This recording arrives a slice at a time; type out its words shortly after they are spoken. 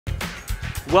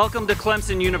Welcome to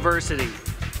Clemson University.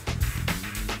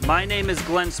 My name is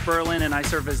Glenn Sperlin, and I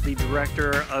serve as the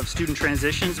Director of Student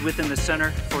Transitions within the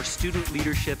Center for Student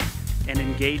Leadership and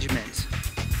Engagement.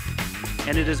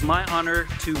 And it is my honor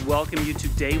to welcome you to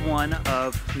day one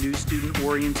of New Student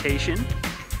Orientation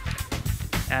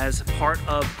as part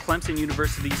of Clemson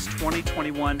University's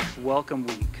 2021 Welcome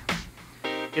Week.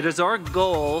 It is our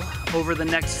goal over the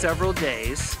next several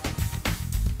days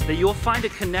that you'll find a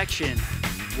connection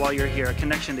while you're here, a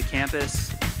connection to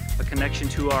campus, a connection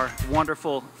to our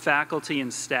wonderful faculty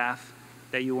and staff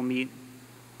that you will meet,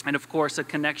 and of course, a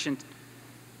connection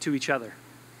to each other.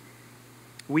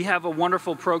 We have a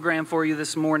wonderful program for you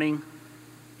this morning,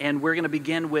 and we're going to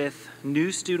begin with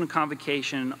New Student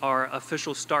Convocation, our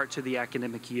official start to the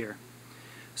academic year.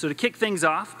 So to kick things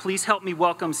off, please help me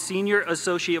welcome Senior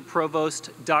Associate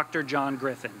Provost Dr. John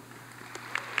Griffin.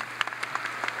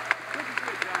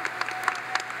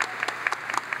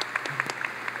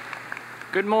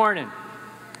 Good morning.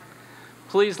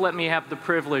 Please let me have the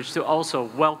privilege to also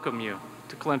welcome you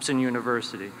to Clemson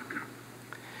University.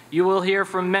 You will hear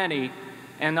from many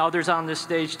and others on this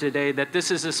stage today that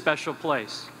this is a special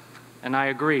place, and I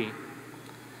agree.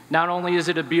 Not only is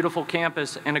it a beautiful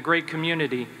campus and a great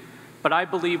community, but I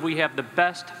believe we have the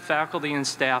best faculty and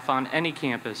staff on any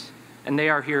campus, and they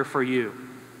are here for you.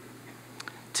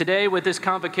 Today, with this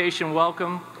convocation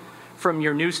welcome from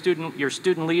your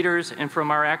student leaders and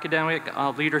from our academic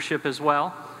leadership as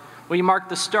well, we mark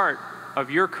the start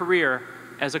of your career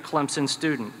as a Clemson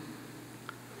student.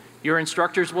 Your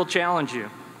instructors will challenge you.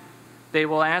 They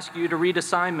will ask you to read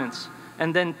assignments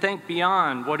and then think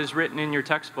beyond what is written in your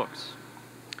textbooks.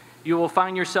 You will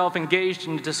find yourself engaged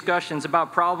in discussions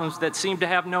about problems that seem to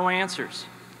have no answers.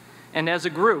 And as a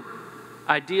group,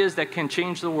 ideas that can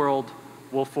change the world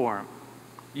will form.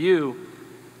 You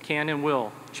can and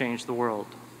will change the world.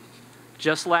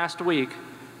 Just last week,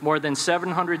 more than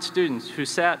 700 students who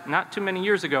sat not too many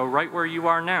years ago right where you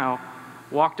are now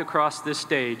walked across this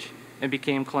stage and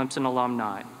became Clemson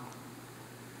alumni.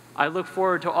 I look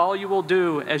forward to all you will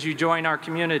do as you join our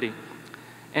community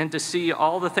and to see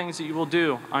all the things that you will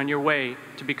do on your way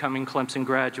to becoming Clemson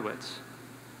graduates.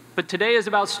 But today is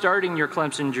about starting your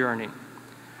Clemson journey.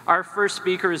 Our first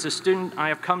speaker is a student I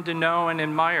have come to know and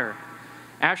admire.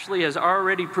 Ashley has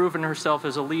already proven herself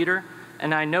as a leader,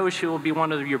 and I know she will be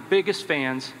one of your biggest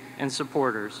fans and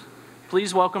supporters.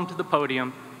 Please welcome to the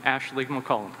podium, Ashley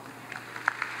McCollum.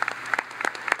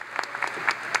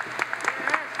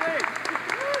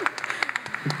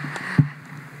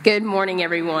 Good morning,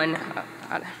 everyone.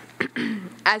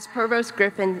 As Provost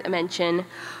Griffin mentioned,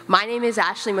 my name is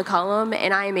Ashley McCollum,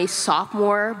 and I am a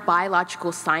sophomore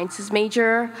biological sciences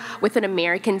major with an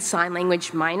American Sign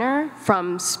Language minor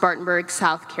from Spartanburg,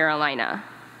 South Carolina.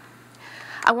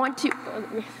 I want to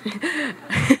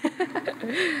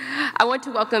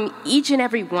welcome each and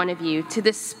every one of you to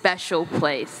this special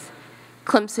place,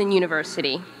 Clemson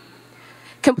University.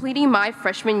 Completing my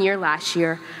freshman year last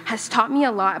year has taught me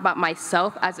a lot about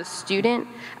myself as a student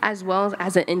as well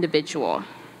as an individual.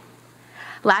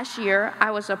 Last year, I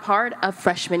was a part of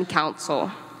Freshman Council.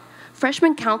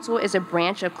 Freshman Council is a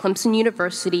branch of Clemson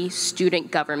University student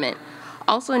government,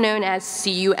 also known as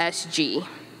CUSG,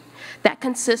 that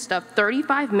consists of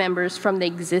 35 members from the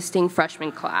existing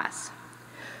freshman class.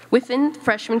 Within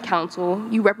Freshman Council,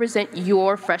 you represent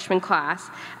your freshman class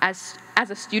as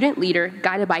a student leader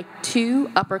guided by 2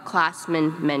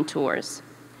 upperclassmen mentors.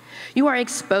 You are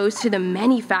exposed to the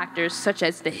many factors such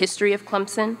as the history of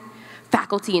Clemson,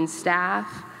 faculty and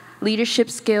staff, leadership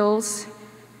skills,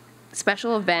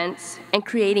 special events, and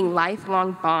creating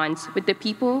lifelong bonds with the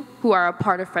people who are a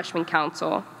part of Freshman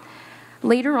Council.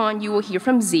 Later on, you will hear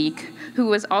from Zeke, who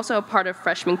was also a part of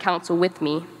Freshman Council with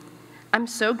me. I'm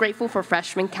so grateful for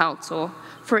Freshman Council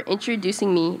for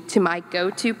introducing me to my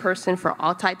go-to person for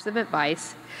all types of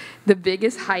advice, the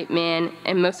biggest hype man,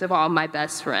 and most of all, my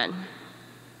best friend.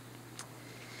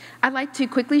 I'd like to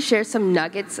quickly share some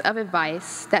nuggets of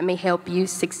advice that may help you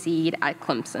succeed at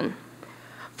Clemson.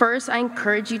 First, I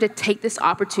encourage you to take this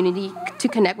opportunity to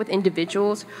connect with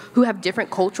individuals who have different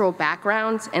cultural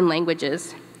backgrounds and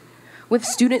languages. With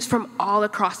students from all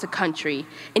across the country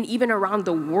and even around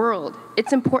the world,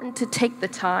 it's important to take the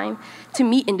time to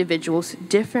meet individuals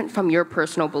different from your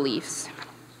personal beliefs.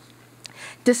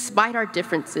 Despite our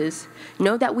differences,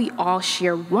 know that we all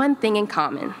share one thing in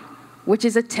common, which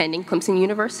is attending Clemson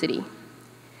University.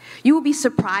 You will be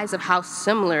surprised of how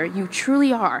similar you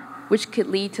truly are, which could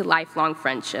lead to lifelong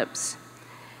friendships.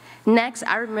 Next,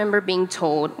 I remember being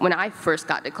told when I first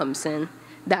got to Clemson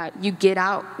that you get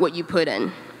out what you put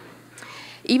in.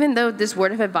 Even though this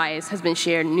word of advice has been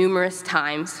shared numerous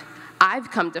times, I I've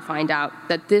come to find out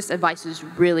that this advice is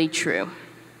really true.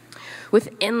 With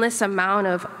endless amount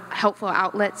of helpful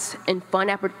outlets and fun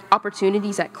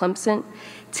opportunities at Clemson,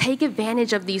 take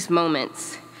advantage of these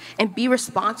moments and be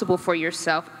responsible for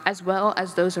yourself as well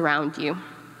as those around you.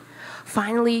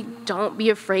 Finally, don't be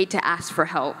afraid to ask for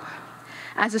help.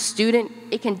 As a student,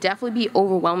 it can definitely be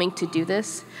overwhelming to do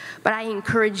this, but I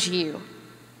encourage you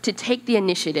to take the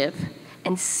initiative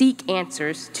and seek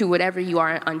answers to whatever you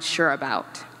are unsure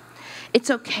about. It's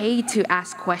okay to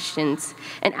ask questions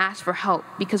and ask for help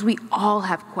because we all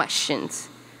have questions.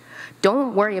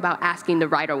 Don't worry about asking the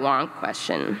right or wrong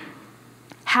question.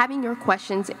 Having your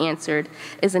questions answered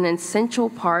is an essential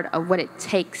part of what it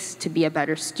takes to be a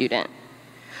better student.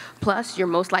 Plus, you're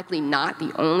most likely not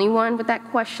the only one with that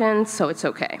question, so it's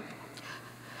okay.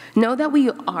 Know that we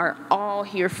are all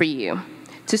here for you,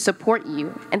 to support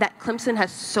you, and that Clemson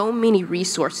has so many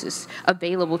resources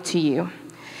available to you.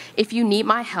 If you need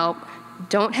my help,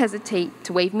 don't hesitate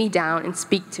to wave me down and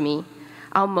speak to me.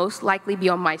 I'll most likely be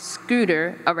on my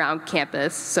scooter around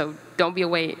campus, so don't be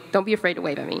afraid to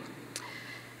wave at me.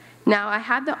 Now, I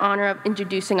have the honor of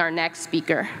introducing our next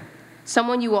speaker,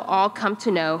 someone you will all come to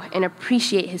know and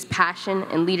appreciate his passion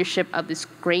and leadership of this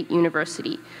great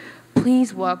university.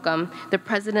 Please welcome the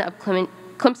president of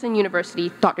Clemson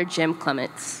University, Dr. Jim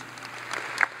Clements.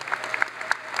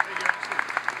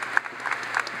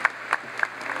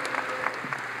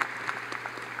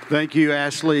 Thank you,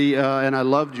 Ashley, and I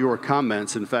loved your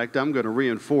comments. In fact, I'm going to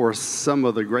reinforce some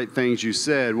of the great things you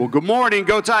said. Well, good morning,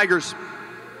 go Tigers.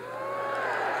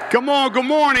 Come on, good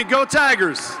morning, go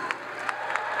Tigers.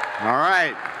 All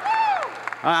right.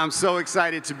 I'm so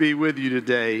excited to be with you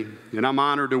today, and I'm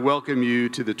honored to welcome you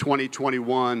to the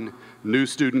 2021 New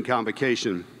Student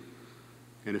Convocation,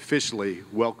 and officially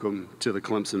welcome to the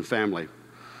Clemson family.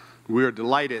 We are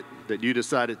delighted that you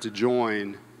decided to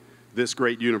join this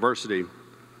great university,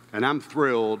 and I'm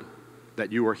thrilled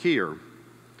that you are here,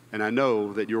 and I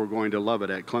know that you're going to love it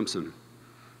at Clemson.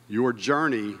 Your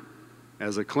journey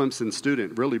as a Clemson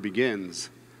student really begins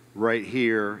right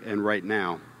here and right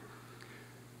now.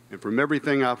 And from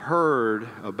everything I've heard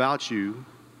about you,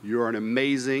 you're an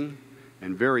amazing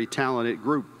and very talented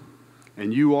group,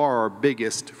 and you are our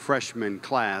biggest freshman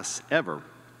class ever.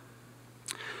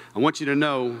 I want you to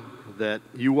know that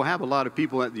you will have a lot of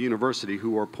people at the university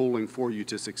who are pulling for you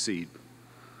to succeed.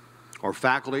 Our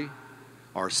faculty,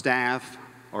 our staff,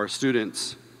 our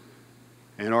students,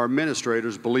 and our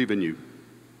administrators believe in you.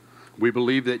 We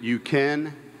believe that you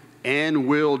can and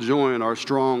will join our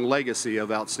strong legacy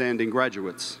of outstanding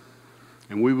graduates,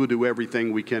 and we will do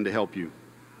everything we can to help you.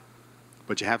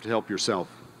 But you have to help yourself,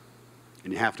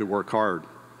 and you have to work hard.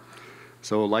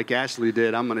 So like Ashley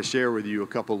did, I'm going to share with you a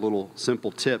couple little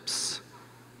simple tips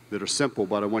that are simple,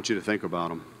 but I want you to think about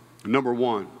them. Number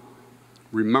one,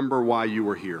 remember why you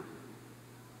were here.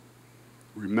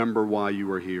 Remember why you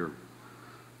were here.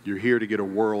 You're here to get a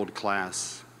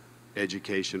world-class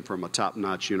education from a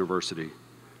top-notch university.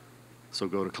 So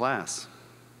go to class.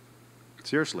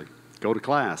 Seriously, go to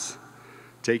class.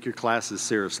 Take your classes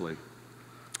seriously.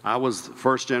 I was the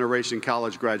first-generation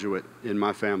college graduate in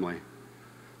my family.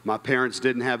 My parents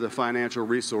didn't have the financial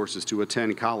resources to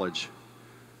attend college,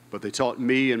 but they taught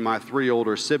me and my 3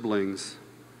 older siblings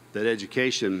that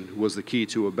education was the key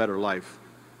to a better life,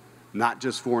 not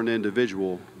just for an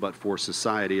individual, but for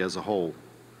society as a whole.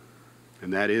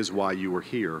 And that is why you are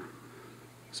here.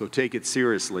 So take it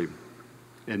seriously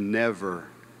and never,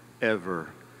 ever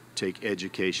take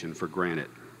education for granted.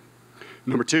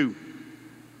 Number two,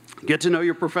 get to know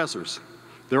your professors.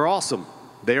 They're awesome.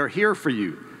 They are here for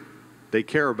you. They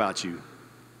care about you,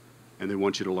 and they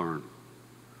want you to learn.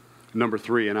 Number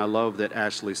three, and I love that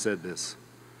Ashley said this,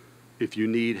 if you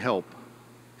need help,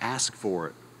 ask for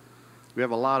it. We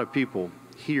have a lot of people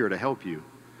here to help you,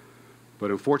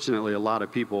 but unfortunately, a lot of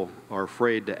people are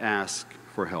afraid to ask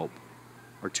for help,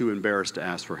 or too embarrassed to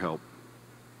ask for help.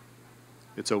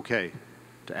 It's okay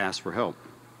to ask for help,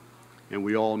 and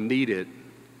we all need it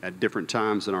at different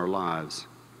times in our lives.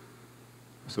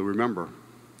 So remember,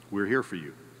 we're here for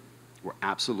you. We're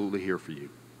absolutely here for you.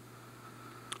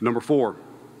 Number four,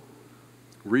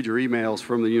 read your emails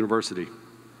from the university.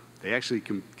 They actually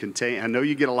contain, I know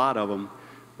you get a lot of them,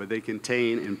 but they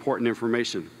contain important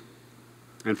information.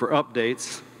 And for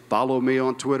updates, follow me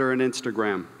on Twitter and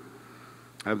Instagram.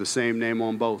 I have the same name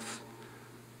on both,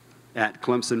 at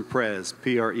Clemson Prez,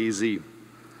 P-R-E-Z.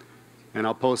 And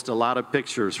I'll post a lot of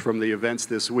pictures from the events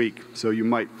this week, so you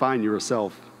might find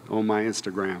yourself on my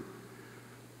Instagram.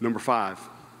 Number five,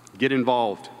 get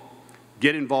involved.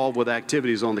 Get involved with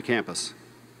activities on the campus.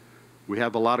 We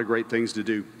have a lot of great things to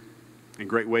do and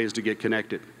great ways to get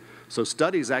connected. So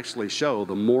studies actually show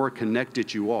the more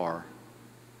connected you are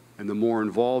and the more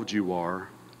involved you are,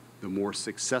 the more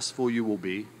successful you will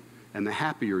be and the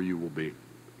happier you will be.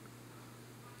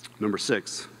 Number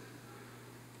 6,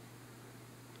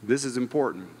 this is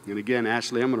important. And again,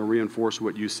 Ashley, I'm going to reinforce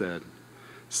what you said.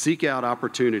 Seek out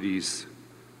opportunities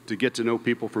to get to know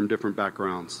people from different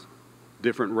backgrounds,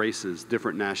 different races,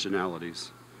 different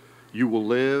nationalities. You will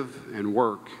live and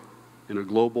work in a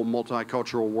global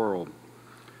multicultural world.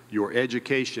 Your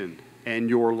education and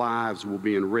your lives will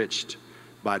be enriched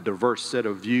by a diverse set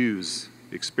of views,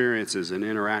 experiences, and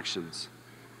interactions.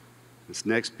 This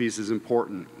next piece is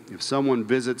important. If someone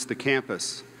visits the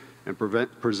campus and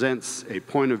presents a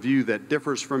point of view that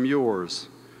differs from yours,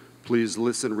 please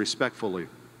listen respectfully.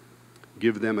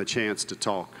 Give them a chance to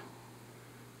talk.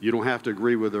 You don't have to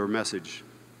agree with their message,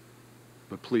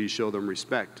 but please show them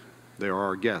respect. They are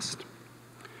our guest.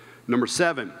 Number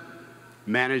 7,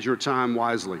 manage your time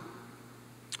wisely.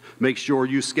 Make sure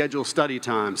you schedule study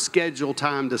time, schedule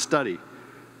time to study,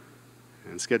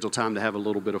 and schedule time to have a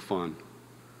little bit of fun.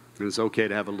 And it's okay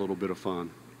to have a little bit of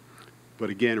fun. But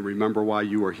again, remember why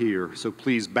you are here. So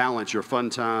please balance your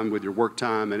fun time with your work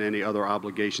time and any other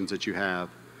obligations that you have.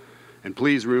 And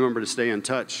please remember to stay in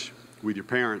touch with your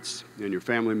parents and your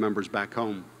family members back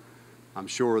home. I'm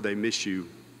sure they miss you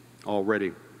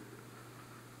already.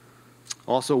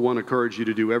 Also want to encourage you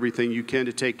to do everything you can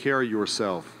to take care of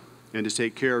yourself and to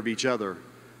take care of each other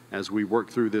as we work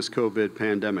through this COVID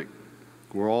pandemic.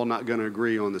 We're all not going to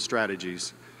agree on the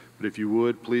strategies, but if you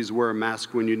would, please wear a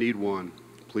mask when you need one.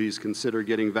 Please consider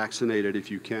getting vaccinated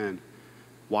if you can.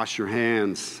 Wash your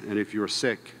hands, and if you're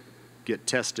sick, get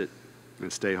tested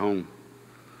and stay home.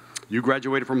 You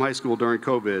graduated from high school during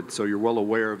COVID, so you're well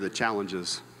aware of the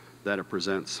challenges that it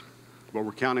presents. But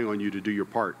we're counting on you to do your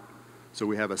part so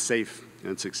we have a safe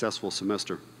and successful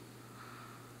semester.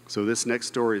 So this next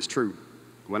story is true.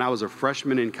 When I was a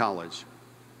freshman in college,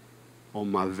 on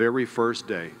my very first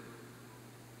day,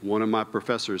 one of my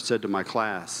professors said to my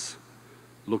class,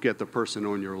 "Look at the person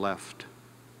on your left,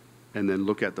 and then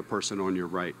look at the person on your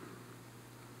right."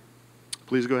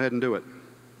 Please go ahead and do it.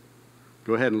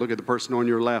 Go ahead and look at the person on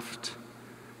your left,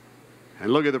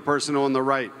 and look at the person on the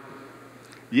right.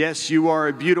 Yes, you are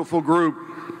a beautiful group.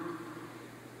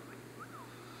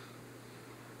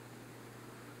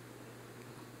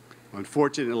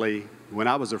 Unfortunately, when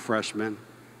I was a freshman,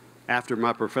 after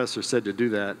my professor said to do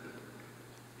that,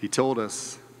 he told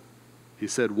us, he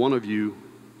said, "One of you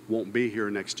won't be here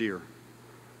next year."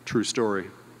 True story.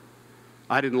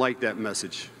 I didn't like that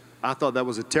message. I thought that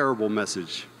was a terrible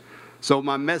message. So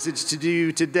my message to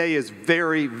you today is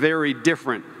very, very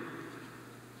different.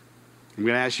 I'm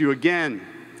going to ask you again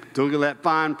to look at that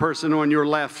fine person on your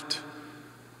left.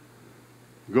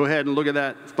 Go ahead and look at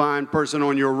that fine person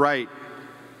on your right.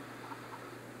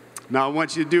 Now, I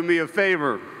want you to do me a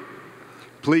favor.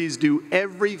 Please do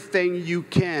everything you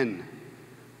can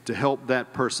to help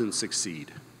that person succeed,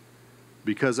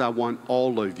 because I want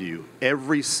all of you,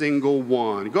 every single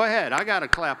one. Go ahead. I got a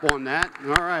clap on that.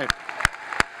 All right.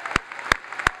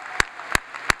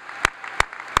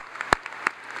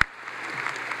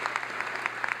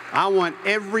 I want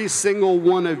every single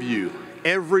one of you,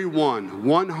 everyone,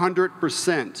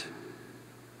 100%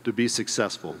 to be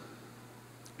successful.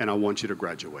 And I want you to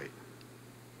graduate.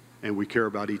 And we care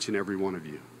about each and every one of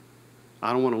you.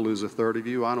 I don't want to lose a third of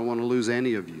you. I don't want to lose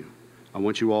any of you. I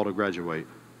want you all to graduate.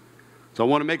 So I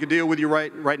want to make a deal with you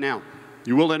right now.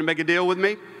 You willing to make a deal with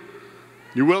me?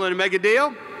 You willing to make a deal?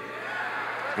 All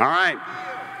right.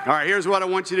 All right, here's what I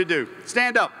want you to do.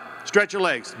 Stand up. Stretch your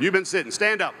legs. You've been sitting.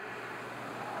 Stand up.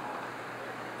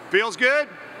 Feels good?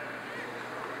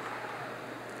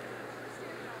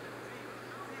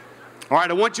 All right,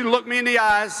 I want you to look me in the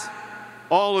eyes,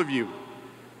 all of you.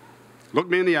 Look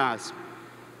me in the eyes.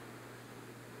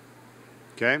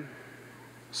 Okay?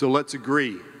 So let's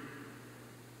agree.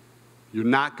 You're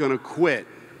not going to quit.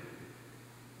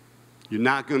 You're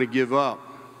not going to give up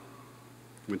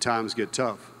when times get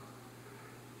tough.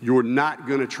 You're not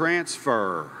going to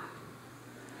transfer.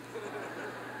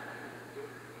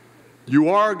 You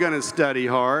are going to study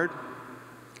hard,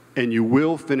 and you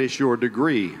will finish your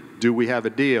degree. Do we have a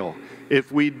deal?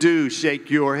 If we do, shake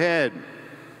your head.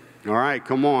 All right,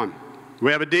 come on.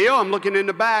 We have a deal? I'm looking in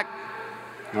the back.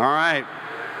 All right.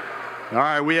 All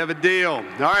right, we have a deal. All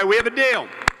right, we have a deal.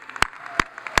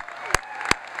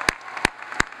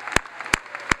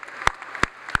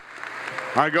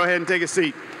 All right, go ahead and take a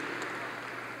seat.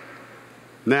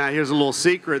 Now, here's a little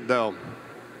secret, though.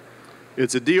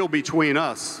 It's a deal between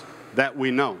us that we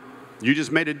know. You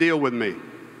just made a deal with me.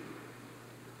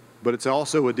 But it's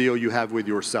also a deal you have with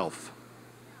yourself.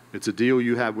 It's a deal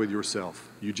you have with yourself.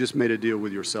 You just made a deal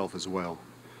with yourself as well.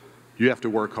 You have to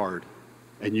work hard,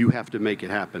 and you have to make it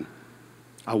happen.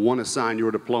 I want to sign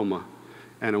your diploma,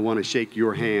 and I want to shake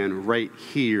your hand right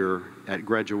here at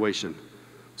graduation.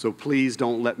 So please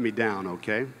don't let me down,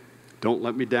 okay? Don't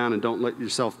let me down, and don't let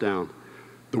yourself down.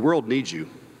 The world needs you.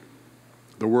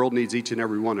 The world needs each and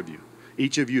every one of you.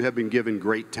 Each of you have been given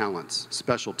great talents,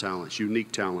 special talents,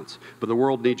 unique talents, but the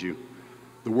world needs you.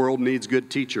 The world needs good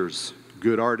teachers,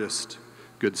 good artists,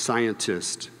 good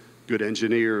scientists, good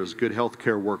engineers, good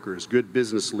healthcare workers, good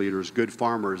business leaders, good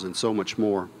farmers, and so much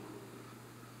more.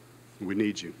 We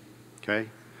need you, okay?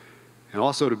 And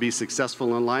also, to be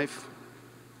successful in life,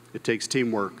 it takes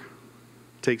teamwork.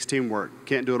 It takes teamwork.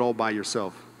 Can't do it all by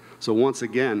yourself. So once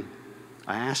again,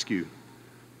 I ask you,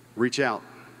 reach out,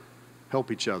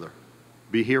 help each other,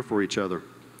 be here for each other,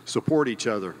 support each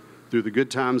other through the good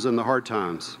times and the hard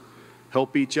times,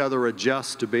 help each other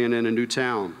adjust to being in a new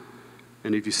town.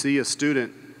 And if you see a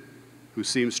student who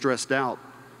seems stressed out,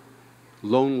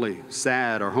 lonely,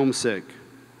 sad, or homesick,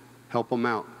 help them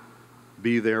out.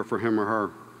 Be there for him or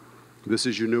her. This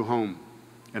is your new home,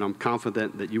 and I'm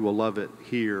confident that you will love it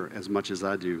here as much as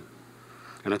I do.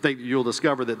 And I think you'll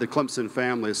discover that the Clemson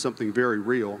family is something very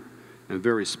real and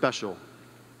very special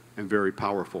and very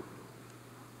powerful.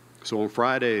 So on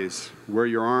Fridays, wear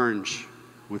your orange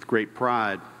with great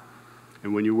pride.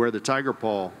 And when you wear the tiger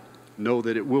paw, know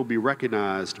that it will be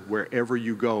recognized wherever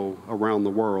you go around the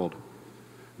world.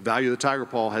 Value of the tiger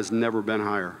paw has never been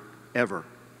higher, ever.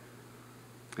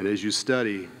 And as you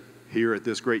study here at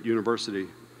this great university,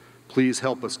 please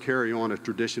help us carry on a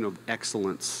tradition of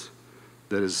excellence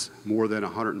that is more than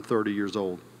 130 years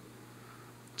old.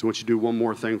 So I want you to do one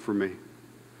more thing for me.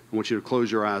 I want you to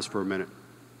close your eyes for a minute.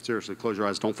 Seriously, close your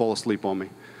eyes. Don't fall asleep on me,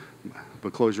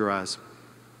 but close your eyes.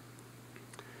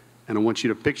 And I want you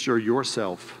to picture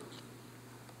yourself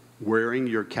wearing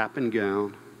your cap and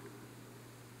gown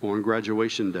on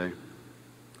graduation day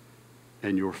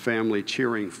and your family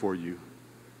cheering for you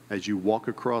as you walk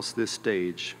across this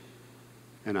stage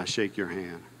and I shake your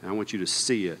hand. And I want you to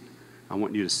see it. I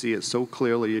want you to see it so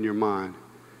clearly in your mind.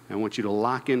 And I want you to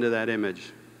lock into that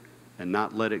image and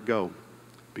not let it go,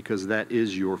 because that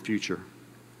is your future.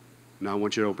 Now I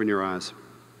want you to open your eyes.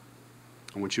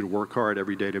 I want you to work hard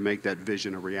every day to make that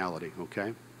vision a reality,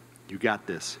 okay? You got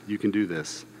this. You can do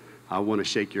this. I want to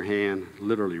shake your hand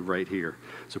literally right here.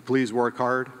 So please work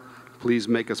hard. Please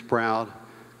make us proud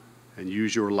and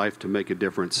use your life to make a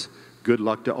difference. Good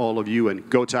luck to all of you, and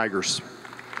go Tigers.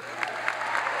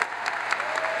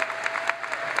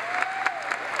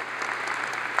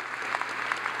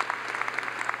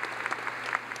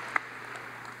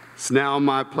 It's now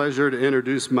my pleasure to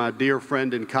introduce my dear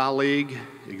friend and colleague,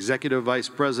 Executive Vice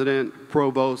President,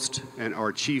 Provost, and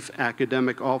our Chief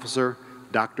Academic Officer,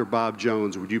 Dr. Bob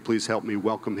Jones. Would you please help me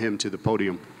welcome him to the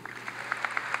podium?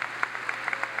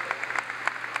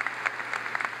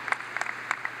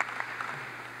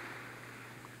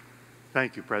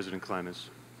 Thank you, President Clemens.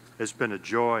 It's been a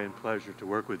joy and pleasure to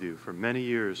work with you for many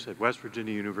years at West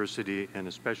Virginia University and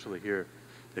especially here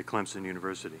at Clemson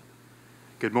University.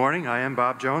 Good morning. I am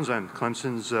Bob Jones. I'm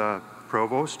Clemson's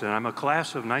provost, and I'm a class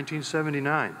of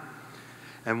 1979.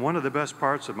 And one of the best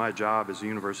parts of my job as the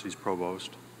university's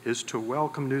provost is to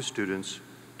welcome new students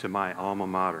to my alma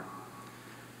mater.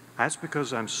 That's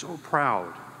because I'm so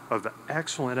proud of the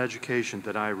excellent education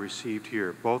that I received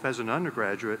here, both as an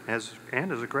undergraduate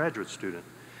and as a graduate student.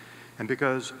 And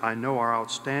because I know our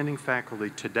outstanding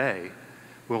faculty today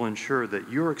will ensure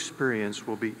that your experience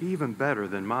will be even better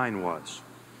than mine was.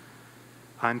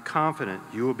 I'm confident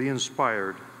you will be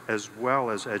inspired as well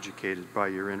as educated by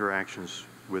your interactions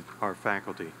with our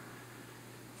faculty. In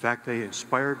fact, they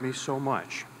inspired me so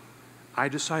much, I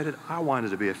decided I wanted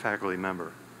to be a faculty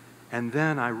member. And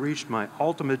then I reached my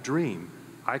ultimate dream.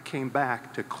 I came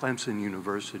back to Clemson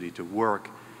University to work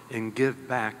and give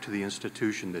back to the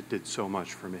institution that did so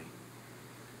much for me.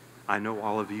 I know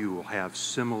all of you will have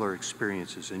similar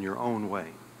experiences in your own way.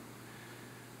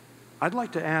 I'd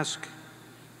like to ask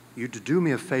you to do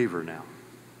me a favor now.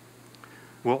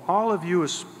 Will all of you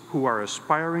who are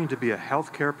aspiring to be a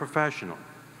healthcare professional,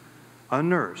 a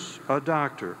nurse, a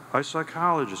doctor, a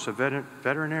psychologist, a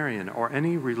veterinarian, or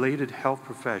any related health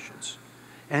professions,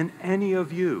 and any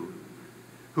of you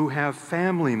who have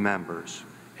family members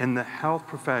in the health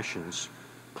professions,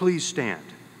 please stand.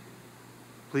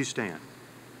 Please stand.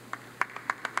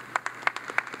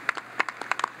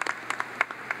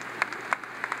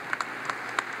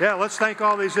 Yeah, let's thank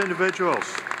all these individuals.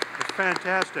 It's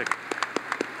fantastic.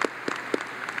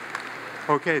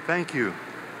 Okay, thank you.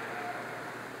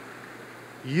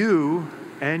 You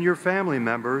and your family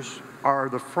members are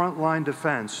the frontline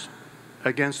defense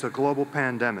against a global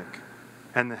pandemic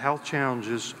and the health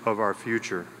challenges of our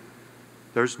future.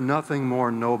 There's nothing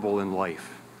more noble in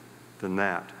life than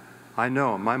that. I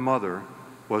know my mother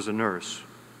was a nurse,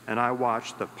 and I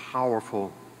watched the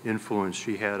powerful influence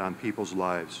she had on people's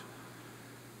lives.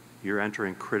 You're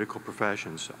entering critical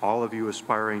professions. All of you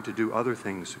aspiring to do other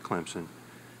things at Clemson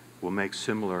will make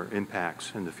similar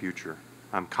impacts in the future.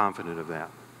 I'm confident of that.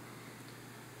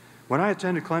 When I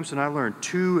attended Clemson, I learned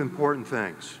two important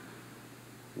things.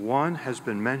 One has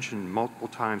been mentioned multiple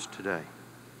times today.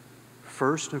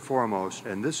 First and foremost,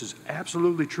 and this is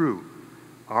absolutely true,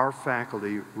 our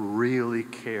faculty really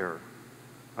care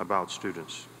about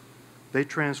students. They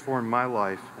transformed my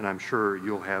life, and I'm sure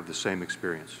you'll have the same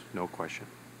experience, no question.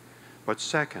 But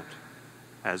second,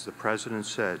 as the president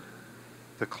said,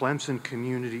 the Clemson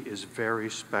community is very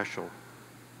special.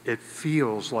 It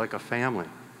feels like a family.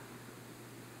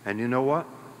 And you know what?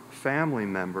 Family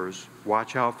members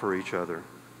watch out for each other.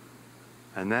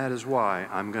 And that is why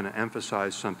I'm going to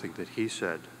emphasize something that he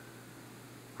said.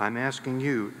 I'm asking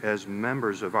you, as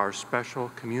members of our special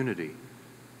community,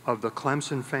 of the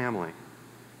Clemson family,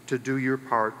 to do your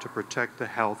part to protect the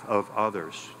health of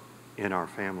others in our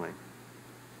family.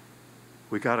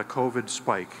 We got a COVID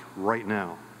spike right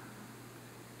now.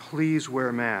 Please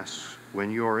wear masks when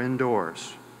you are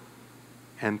indoors,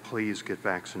 and please get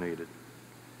vaccinated.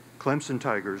 Clemson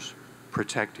Tigers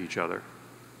protect each other.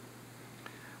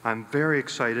 I'm very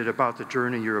excited about the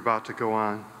journey you're about to go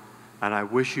on, and I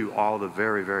wish you all the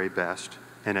very, very best.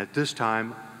 And at this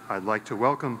time, I'd like to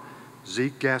welcome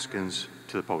Zeke Gaskins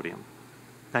to the podium.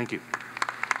 Thank you.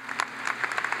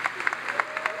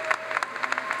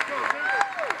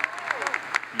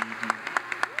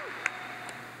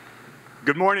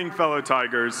 Good morning, fellow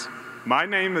Tigers. My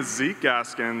name is Zeke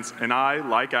Gaskins, and I,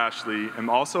 like Ashley, am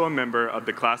also a member of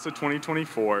the class of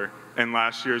 2024 and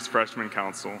last year's freshman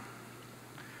council.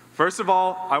 First of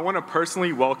all, I want to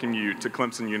personally welcome you to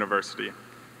Clemson University.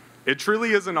 It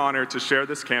truly is an honor to share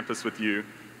this campus with you,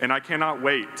 and I cannot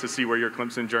wait to see where your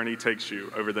Clemson journey takes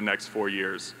you over the next 4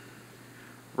 years.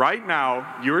 Right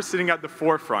now, you are sitting at the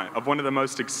forefront of one of the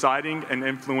most exciting and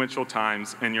influential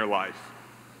times in your life.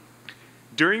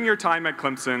 During your time at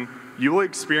Clemson, you will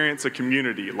experience a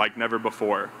community like never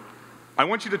before. I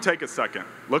want you to take a second.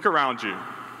 Look around you.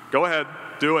 Go ahead,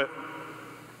 do it.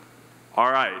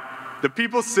 All right. The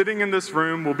people sitting in this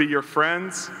room will be your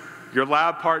friends, your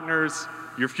lab partners,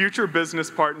 your future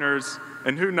business partners,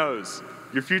 and who knows,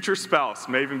 your future spouse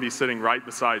may even be sitting right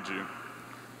beside you.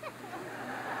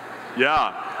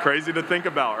 Yeah, crazy to think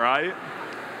about, right?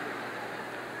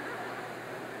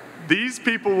 These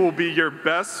people will be your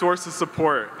best source of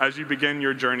support as you begin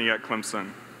your journey at Clemson.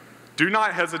 Do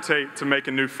not hesitate to make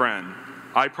a new friend.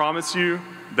 I promise you,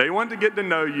 they want to get to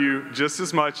know you just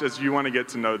as much as you want to get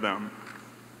to know them.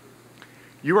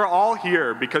 You are all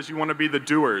here because you want to be the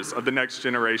doers of the next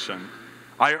generation.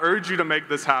 I urge you to make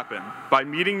this happen by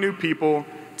meeting new people,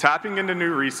 tapping into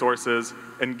new resources,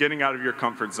 and getting out of your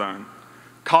comfort zone.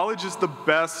 College is the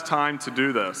best time to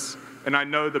do this, and I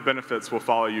know the benefits will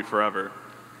follow you forever.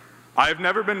 I have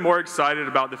never been more excited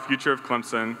about the future of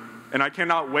Clemson, and I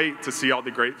cannot wait to see all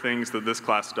the great things that this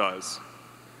class does.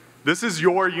 This is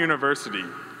your university,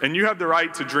 and you have the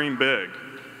right to dream big.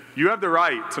 You have the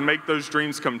right to make those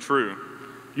dreams come true.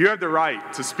 You have the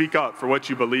right to speak up for what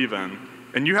you believe in,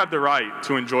 and you have the right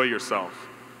to enjoy yourself.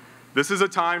 This is a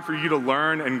time for you to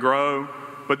learn and grow,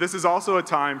 but this is also a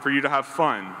time for you to have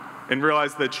fun and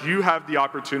realize that you have the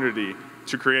opportunity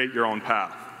to create your own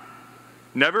path.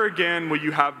 Never again will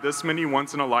you have this many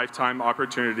once-in-a-lifetime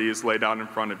opportunities laid out in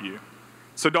front of you.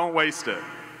 So don't waste it.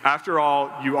 After all,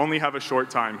 you only have a short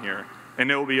time here, and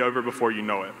it will be over before you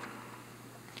know it.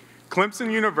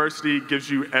 Clemson University gives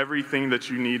you everything that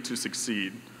you need to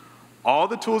succeed. All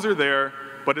the tools are there,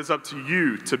 but it's up to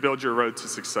you to build your road to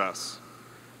success.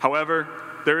 However,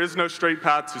 there is no straight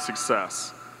path to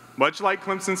success. Much like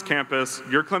Clemson's campus,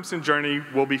 your Clemson journey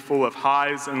will be full of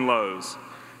highs and lows.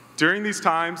 During these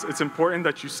times, it's important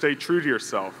that you stay true to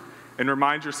yourself and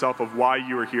remind yourself of why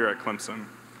you are here at Clemson.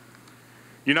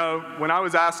 You know, when I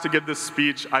was asked to give this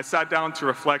speech, I sat down to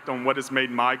reflect on what has made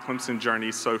my Clemson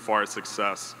journey so far a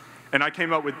success. And I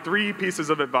came up with 3 pieces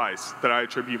of advice that I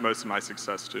attribute most of my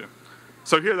success to.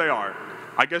 So here they are.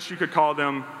 I guess you could call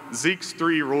them Zeke's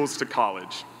 3 rules to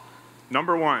college.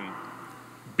 Number 1,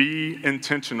 be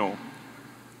intentional.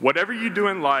 Whatever you do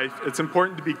in life, it's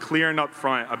important to be clear and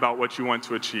upfront about what you want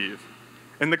to achieve.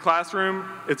 In the classroom,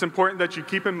 it's important that you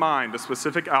keep in mind a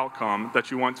specific outcome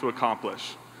that you want to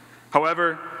accomplish.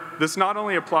 However, this not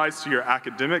only applies to your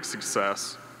academic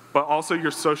success, but also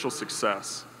your social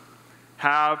success.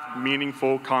 Have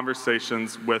meaningful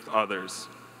conversations with others.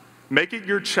 Make it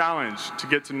your challenge to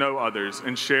get to know others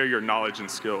and share your knowledge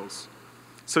and skills.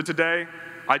 So today,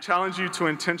 I challenge you to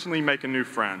intentionally make a new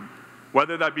friend,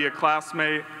 whether that be a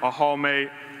classmate, a hallmate,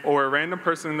 or a random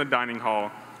person in the dining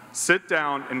hall. Sit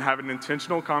down and have an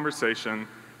intentional conversation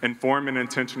and form an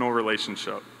intentional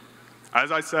relationship.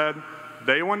 As I said,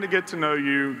 they want to get to know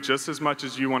you just as much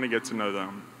as you want to get to know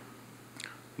them.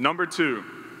 Number 2,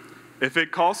 if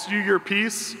it costs you your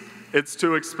peace, it's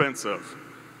too expensive.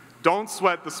 Don't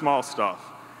sweat the small stuff.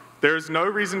 There's no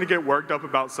reason to get worked up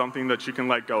about something that you can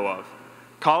let go of.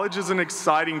 College is an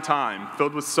exciting time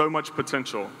filled with so much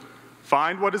potential.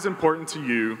 Find what is important to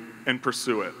you and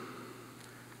pursue it.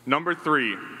 Number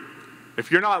 3,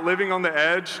 if you're not living on the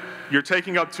edge, you're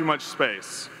taking up too much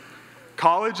space.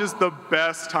 College is the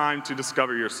best time to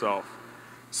discover yourself.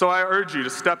 So I urge you to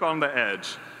step on the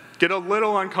edge. Get a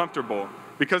little uncomfortable,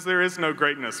 because there is no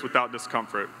greatness without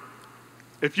discomfort.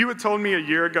 If you had told me a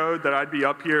year ago that I'd be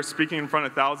up here speaking in front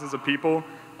of thousands of people,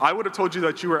 I would have told you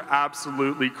that you were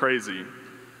absolutely crazy.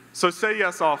 So say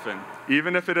yes often,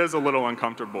 even if it is a little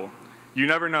uncomfortable. You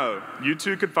never know. You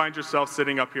too could find yourself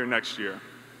sitting up here next year.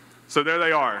 So there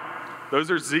they are. Those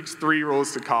are Zeke's 3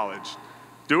 rules to college.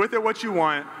 Do with it what you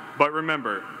want, but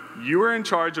remember, you are in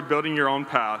charge of building your own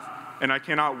path, and I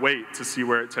cannot wait to see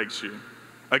where it takes you.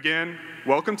 Again,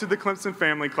 welcome to the Clemson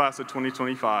Family Class of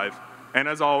 2025, and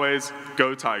as always,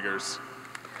 go Tigers.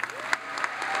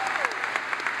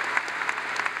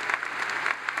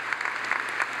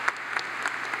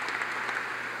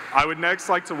 I would next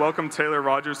like to welcome Taylor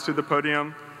Rogers to the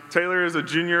podium. Taylor is a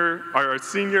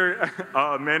senior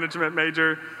management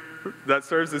major that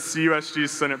serves as CUSG's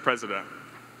Senate President.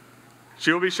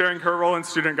 She will be sharing her role in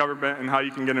student government and how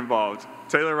you can get involved.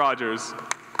 Taylor Rogers.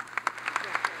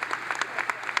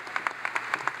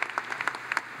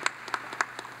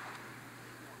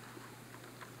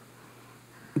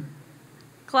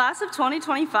 Class of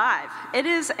 2025, it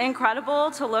is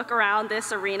incredible to look around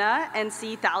this arena and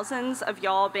see thousands of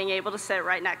y'all being able to sit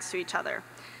right next to each other.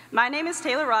 My name is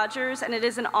Taylor Rogers, and it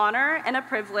is an honor and a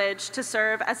privilege to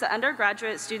serve as the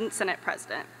Undergraduate Student Senate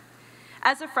President.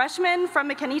 As a freshman from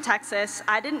McKinney, Texas,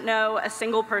 I didn't know a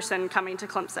single person coming to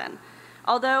Clemson.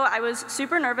 Although I was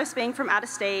super nervous being from out of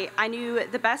state, I knew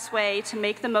the best way to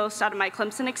make the most out of my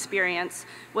Clemson experience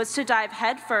was to dive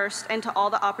headfirst into all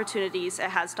the opportunities it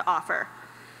has to offer.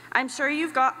 I'm sure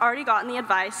you've already gotten the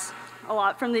advice, a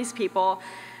lot from these people,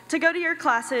 to go to your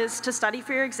classes, to study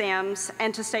for your exams,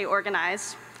 and to stay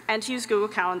organized, and to use Google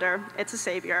Calendar. It's a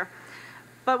savior.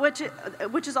 But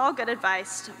which is all good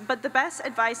advice, but the best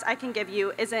advice I can give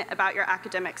you isn't about your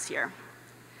academics here.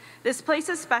 This place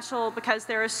is special because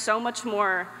there is so much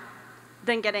more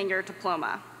than getting your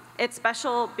diploma. It's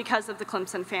special because of the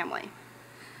Clemson family.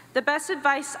 The best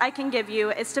advice I can give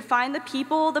you is to find the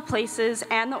people, the places,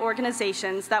 and the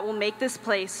organizations that will make this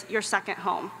place your second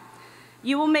home.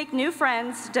 You will make new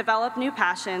friends, develop new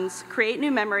passions, create new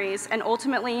memories, and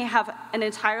ultimately have an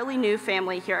entirely new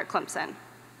family here at Clemson.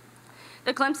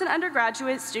 The Clemson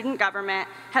undergraduate student government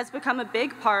has become a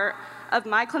big part of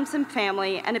my Clemson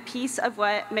family and a piece of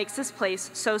what makes this place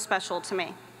so special to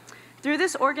me. Through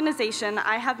this organization,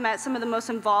 I have met some of the most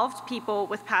involved people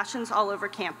with passions all over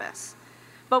campus.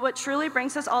 But what truly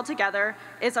brings us all together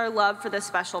is our love for this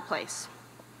special place.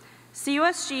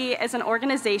 CUSG is an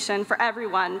organization for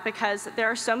everyone because there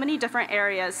are so many different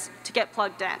areas to get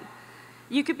plugged in.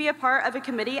 You could be a part of a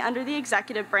committee under the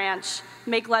executive branch,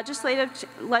 make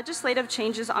legislative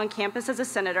changes on campus as a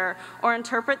senator, or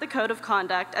interpret the code of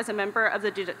conduct as a member of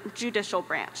the judicial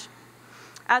branch.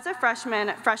 As a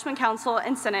freshman, freshman council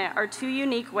and senate are 2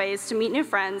 unique ways to meet new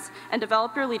friends and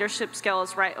develop your leadership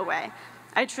skills right away.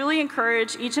 I truly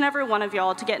encourage each and every one of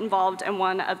y'all to get involved in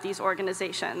one of these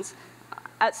organizations.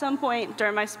 At some point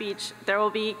during my speech, there will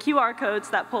be QR codes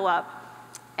that pull up.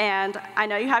 And I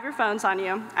know you have your phones on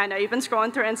you. I know you've been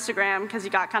scrolling through Instagram because you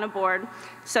got kind of bored.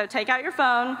 So take out your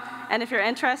phone, and if you're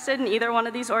interested in either one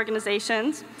of these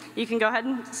organizations, you can go ahead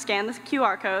and scan the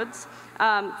QR codes.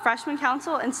 Freshman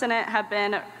Council and Senate have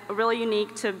been really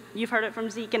unique to, you've heard it from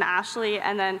Zeke and Ashley,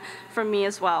 and then from me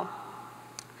as well.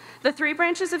 The 3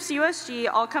 branches of CUSG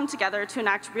all come together to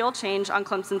enact real change on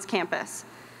Clemson's campus.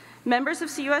 Members of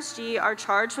CUSG are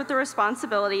charged with the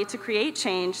responsibility to create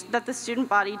change that the student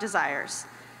body desires.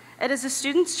 It is a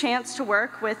student's chance to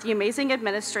work with the amazing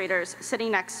administrators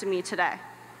sitting next to me today.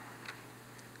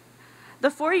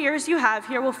 The 4 years you have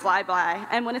here will fly by,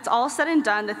 and when it's all said and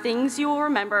done, the things you will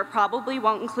remember probably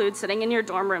won't include sitting in your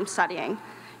dorm room studying.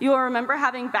 You will remember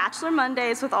having Bachelor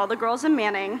Mondays with all the girls in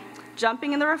Manning,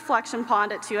 jumping in the reflection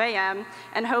pond at 2 a.m.,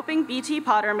 and hoping BT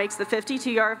Potter makes the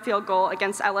 52-yard field goal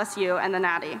against LSU and the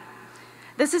Natty.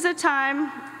 This is a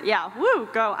time, yeah, woo,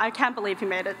 go. I can't believe he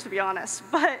made it, to be honest.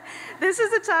 But this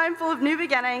is a time full of new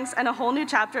beginnings and a whole new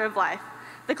chapter of life.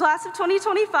 The class of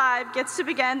 2025 gets to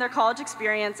begin their college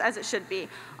experience as it should be,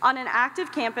 on an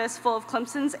active campus full of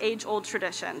Clemson's age-old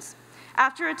traditions.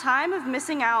 After a time of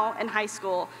missing out in high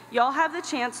school, y'all have the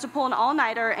chance to pull an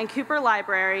all-nighter in Cooper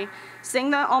Library,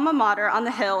 sing the alma mater on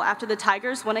the hill after the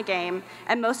Tigers win a game,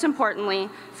 and most importantly,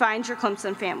 find your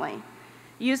Clemson family.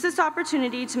 Use this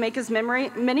opportunity to make as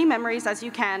many memories as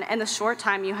you can in the short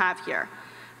time you have here.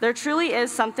 There truly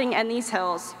is something in these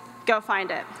hills. Go find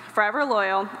it. Forever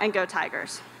loyal, and go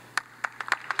Tigers.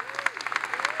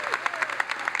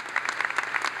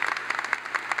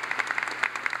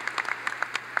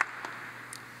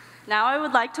 Now I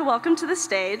would like to welcome to the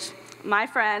stage my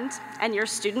friend and your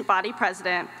student body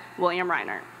president, William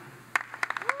Reinert.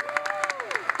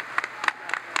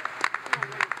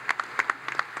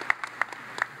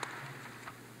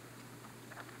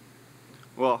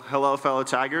 Well, hello, fellow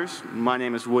Tigers. My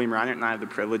name is William Reinert, and I have the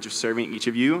privilege of serving each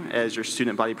of you as your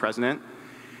student body president.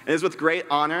 It is with great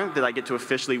honor that I get to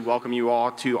officially welcome you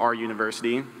all to our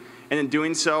university. And in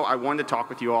doing so, I wanted to talk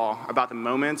with you all about the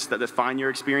moments that define your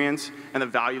experience and the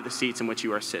value of the seats in which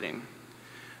you are sitting.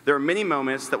 There are many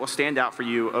moments that will stand out for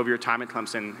you over your time at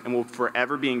Clemson and will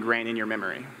forever be ingrained in your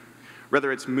memory.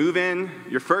 Whether it's move-in,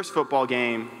 your first football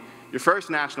game, your first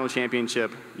national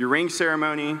championship, your ring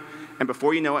ceremony, and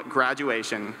before you know it,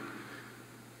 graduation.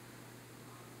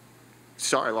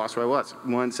 Sorry, I lost where I was.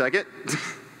 1 second.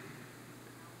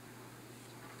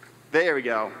 There we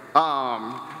go.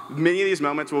 Many of these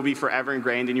moments will be forever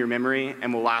ingrained in your memory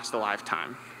and will last a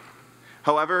lifetime.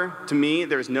 However, to me,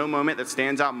 there is no moment that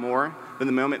stands out more than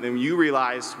the moment when you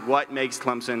realize what makes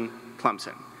Clemson,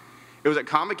 Clemson. It was at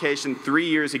Convocation 3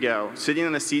 years ago, sitting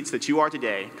in the seats that you are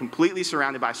today, completely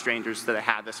surrounded by strangers, that I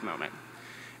had this moment.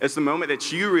 It's the moment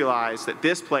that you realize that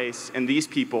this place and these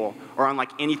people are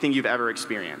unlike anything you've ever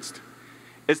experienced.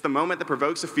 It's the moment that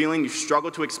provokes a feeling you struggle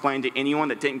to explain to anyone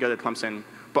that didn't go to Clemson,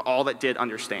 but all that did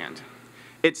understand.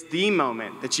 It's the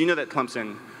moment that you know that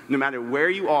Clemson, no matter where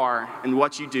you are and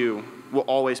what you do, will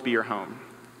always be your home.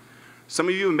 Some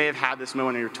of you may have had this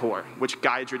moment on your tour, which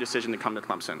guided your decision to come to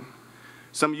Clemson.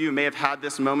 Some of you may have had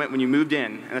this moment when you moved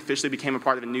in and officially became a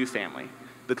part of a new family,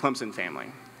 the Clemson family.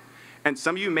 And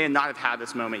some of you may not have had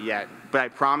this moment yet, but I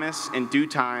promise in due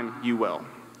time you will.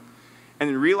 And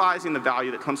in realizing the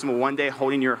value that Clemson will one day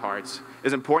hold in your hearts,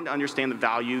 it's important to understand the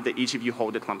value that each of you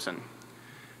hold to Clemson.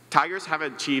 Tigers have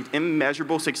achieved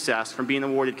immeasurable success from being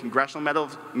awarded congressional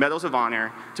medals of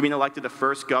honor to being elected the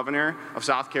first governor of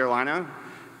South Carolina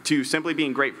to simply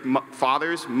being great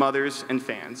fathers, mothers, and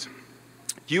fans.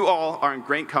 You all are in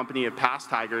great company of past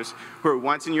Tigers who were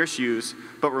once in your shoes,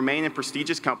 but remain in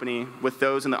prestigious company with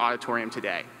those in the auditorium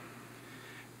today.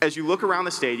 As you look around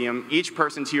the stadium, each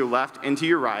person to your left and to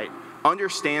your right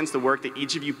understands the work that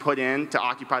each of you put in to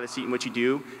occupy the seat in which you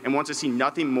do and wants to see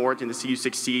nothing more than to see you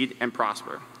succeed and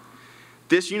prosper.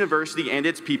 This university and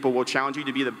its people will challenge you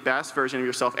to be the best version of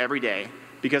yourself every day,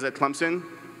 because at Clemson,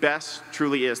 best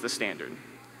truly is the standard.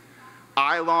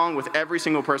 I, along with every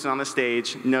single person on the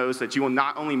stage, knows that you will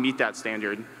not only meet that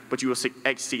standard, but you will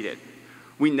exceed it.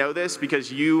 We know this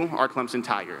because you are Clemson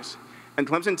Tigers. And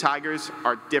Clemson Tigers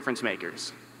are difference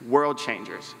makers, world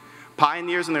changers,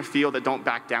 pioneers in their field that don't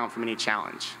back down from any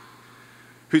challenge,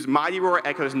 whose mighty roar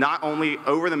echoes not only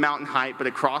over the mountain height, but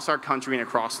across our country and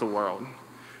across the world,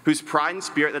 whose pride and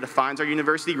spirit that defines our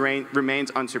university remains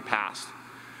unsurpassed,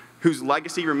 whose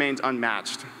legacy remains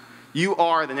unmatched. You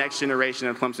are the next generation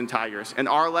of Clemson Tigers, and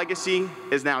our legacy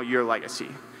is now your legacy.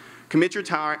 Commit your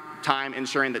time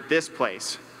ensuring that this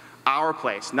place, our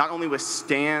place, not only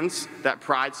withstands that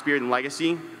pride, spirit, and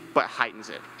legacy, but heightens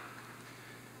it.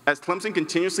 As Clemson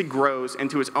continuously grows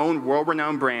into its own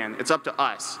world-renowned brand, it's up to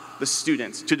us, the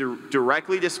students, to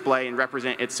directly display and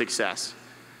represent its success.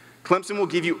 Clemson will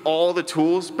give you all the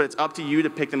tools, but it's up to you to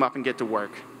pick them up and get to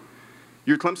work.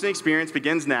 Your Clemson experience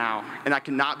begins now, and I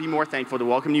cannot be more thankful to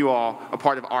welcome you all a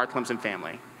part of our Clemson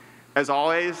family. As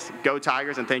always, go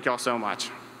Tigers, and thank you all so much.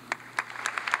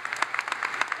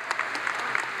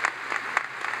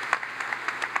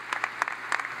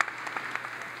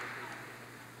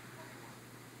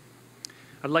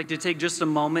 I'd like to take just a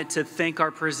moment to thank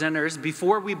our presenters.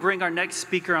 Before we bring our next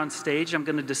speaker on stage, I'm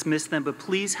going to dismiss them, but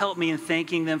please help me in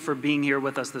thanking them for being here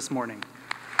with us this morning.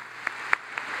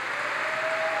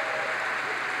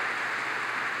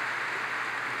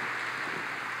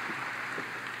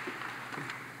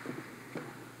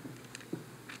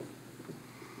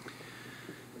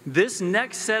 This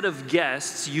next set of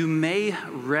guests you may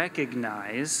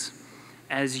recognize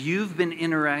as you've been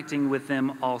interacting with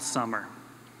them all summer.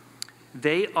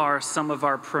 They are some of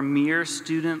our premier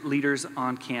student leaders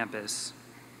on campus,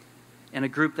 and a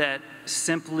group that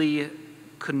simply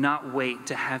could not wait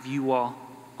to have you all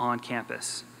on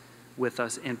campus with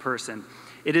us in person.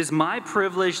 It is my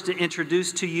privilege to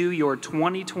introduce to you your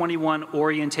 2021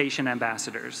 orientation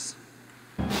ambassadors.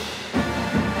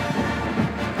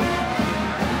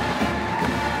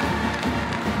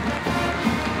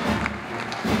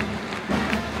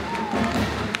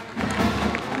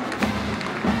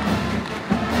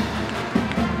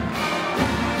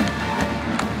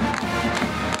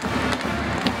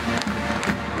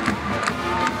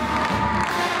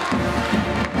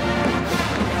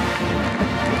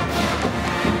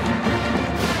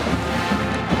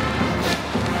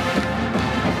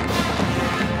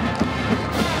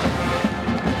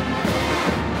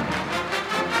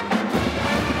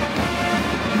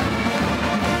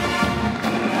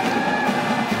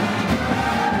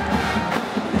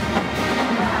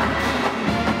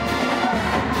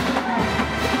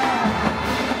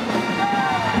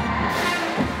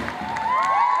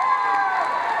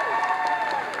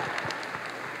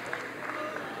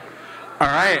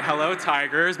 Hello,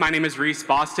 Tigers. My name is Reese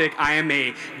Bostic. I am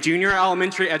a junior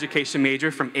elementary education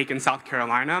major from Aiken, South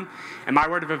Carolina. And my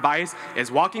word of advice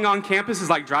is walking on campus is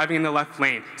like driving in the left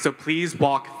lane, so please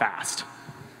walk fast.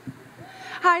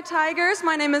 Hi, Tigers.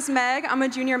 My name is Meg. I'm a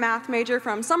junior math major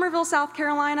from Summerville, South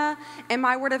Carolina. And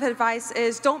my word of advice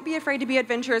is don't be afraid to be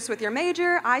adventurous with your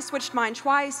major. I switched mine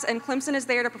twice, and Clemson is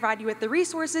there to provide you with the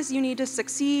resources you need to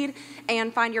succeed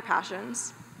and find your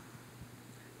passions.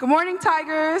 Good morning,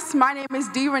 Tigers. My name is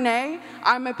Dee Renee.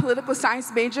 I'm a political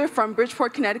science major from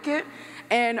Bridgeport, Connecticut,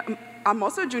 and I'm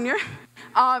also a junior.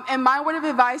 And my word of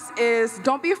advice is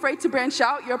don't be afraid to branch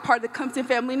out. You're a part of the Clemson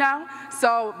family now,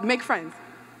 so make friends.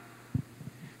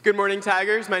 Good morning,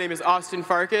 Tigers. My name is Austin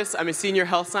Farkas. I'm a senior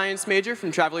health science major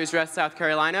from Travelers Rest, South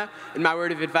Carolina, and my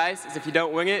word of advice is if you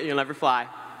don't wing it, you'll never fly.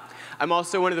 I'm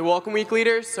also one of the Welcome Week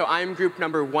leaders, so I'm group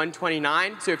number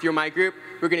 129, so if you're my group,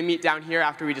 we're going to meet down here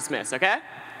after we dismiss, okay?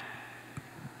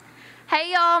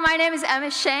 Hey y'all, my name is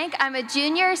Emma Shank. I'm a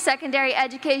junior secondary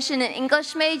education and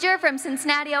English major from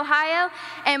Cincinnati, Ohio.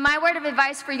 And my word of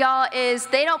advice for y'all is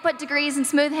they don't put degrees in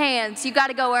smooth hands. You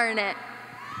gotta go earn it.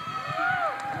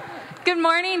 Good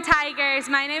morning, Tigers.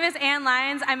 My name is Ann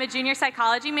Lyons. I'm a junior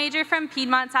psychology major from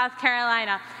Piedmont, South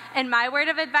Carolina. And my word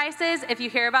of advice is if you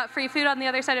hear about free food on the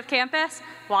other side of campus,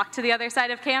 walk to the other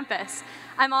side of campus.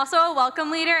 I'm also a welcome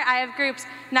leader. I have groups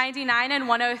 99 and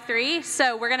 103,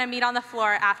 so we're going to meet on the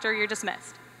floor after you're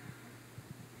dismissed.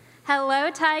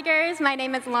 Hello, Tigers. My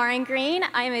name is Lauren Green.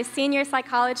 I am a senior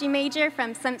psychology major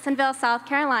from Simpsonville, South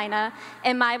Carolina,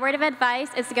 and my word of advice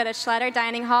is to go to Schletter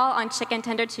Dining Hall on Chicken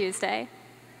Tender Tuesday.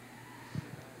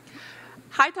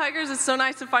 Hi, Tigers. It's so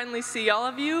nice to finally see all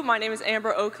of you. My name is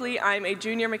Amber Oakley. I'm a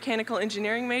junior mechanical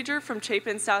engineering major from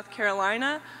Chapin, South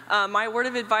Carolina. My word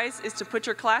of advice is to put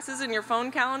your classes in your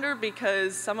phone calendar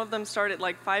because some of them start at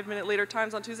like 5-minute later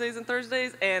times on Tuesdays and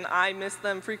Thursdays, and I miss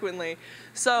them frequently.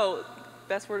 So,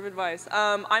 best word of advice.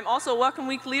 I'm also a Welcome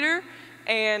Week leader,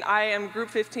 and I am group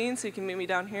 15, so you can meet me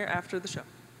down here after the show.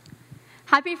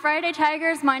 Happy Friday,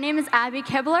 Tigers. My name is Abby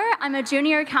Kibler. I'm a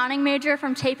junior accounting major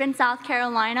from Chapin, South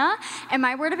Carolina. And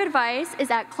my word of advice is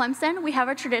at Clemson, we have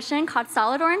a tradition called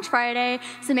Solid Orange Friday,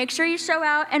 so make sure you show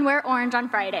out and wear orange on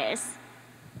Fridays.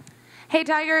 Hey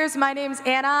Tigers, my name's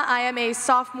Anna. I am a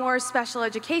sophomore special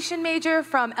education major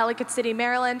from Ellicott City,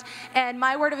 Maryland. And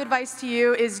my word of advice to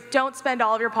you is don't spend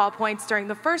all of your Paul points during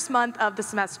the first month of the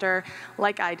semester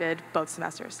like I did both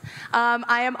semesters.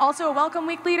 I am also a Welcome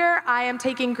Week leader. I am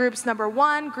taking groups number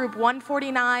 1, group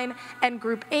 149, and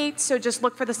group 8. So just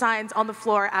look for the signs on the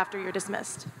floor after you're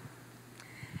dismissed.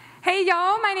 Hey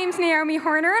y'all, my name's Naomi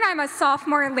Horner and I'm a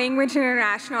sophomore language and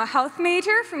international health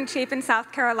major from Chapin,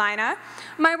 South Carolina.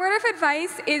 My word of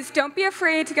advice is don't be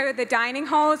afraid to go to the dining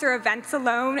halls or events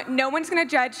alone. No one's gonna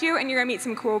judge you and you're gonna meet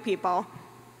some cool people.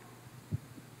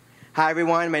 Hi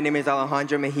everyone, my name is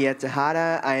Alejandro Mejia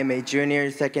Tejada. I am a junior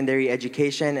secondary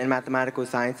education and mathematical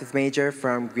sciences major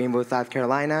from Greenville, South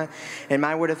Carolina. And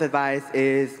my word of advice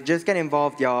is just get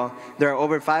involved, y'all. There are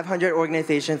over 500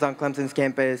 organizations on Clemson's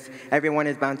campus. Everyone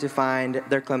is bound to find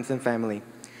their Clemson family.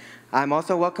 I'm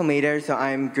also a welcome leader, so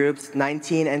I'm groups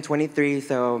 19 and 23,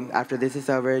 so after this is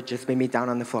over, just meet me down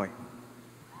on the floor.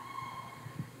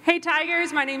 Hey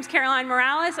Tigers, my name's Caroline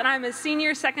Morales and I'm a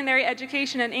senior secondary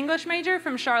education and English major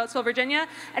from Charlottesville, Virginia.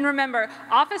 And remember,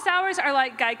 office hours are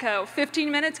like Geico.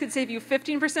 15 minutes could save you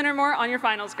 15% or more on your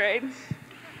finals grade.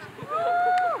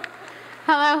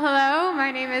 Hello, hello. My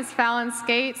name is Fallon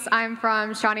Skates. I'm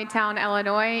from Shawneetown,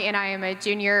 Illinois, and I am a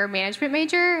junior management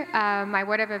major. My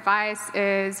word of advice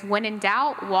is when in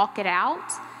doubt, walk it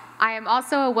out. I am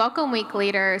also a Welcome Week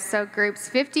leader, so groups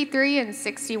 53 and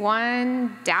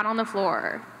 61 down on the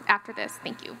floor after this.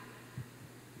 Thank you.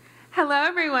 Hello,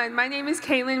 everyone. My name is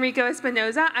Caitlin Rico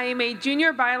Espinoza. I am a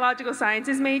junior biological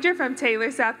sciences major from Taylor,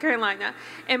 South Carolina.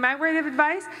 And my word of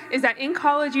advice is that in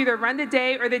college, you either run the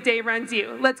day or the day runs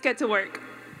you. Let's get to work.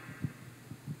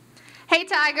 Hey,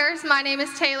 Tigers. My name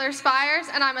is Taylor Spires,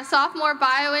 and I'm a sophomore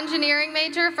bioengineering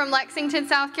major from Lexington,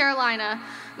 South Carolina.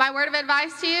 My word of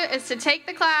advice to you is to take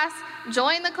the class,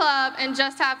 join the club, and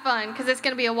just have fun, because it's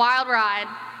going to be a wild ride.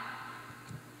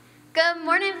 Good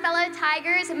morning, fellow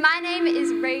Tigers. My name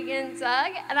is Reagan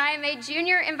Zug, and I am a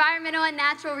junior environmental and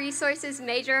natural resources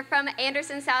major from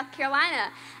Anderson, South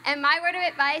Carolina. And my word of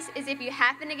advice is if you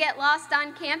happen to get lost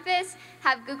on campus,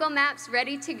 have Google Maps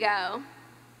ready to go.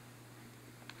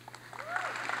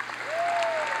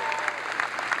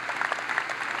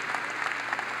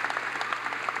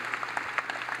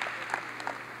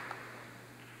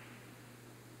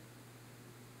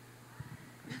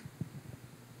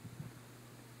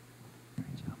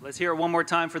 Let's hear it one more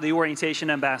time for the orientation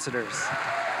ambassadors.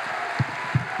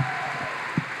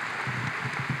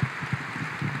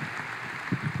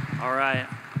 All right.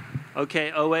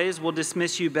 Okay, OAs, we'll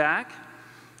dismiss you back.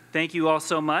 Thank you all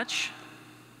so much.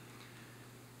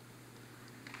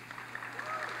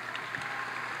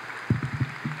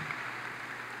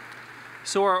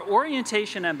 So our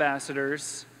orientation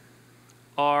ambassadors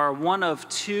are one of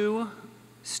two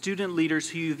student leaders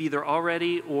who you've either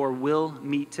already or will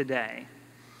meet today.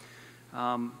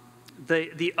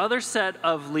 The other set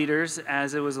of leaders,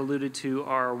 as it was alluded to,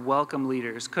 are welcome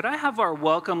leaders. Could I have our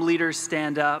welcome leaders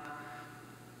stand up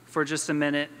for just a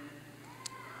minute?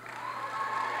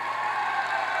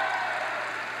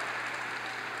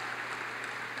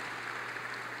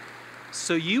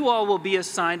 So you all will be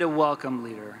assigned a welcome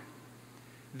leader.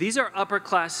 These are upper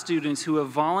class students who have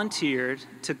volunteered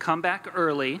to come back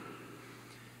early,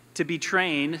 to be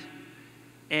trained,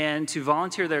 and to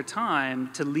volunteer their time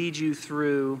to lead you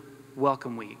through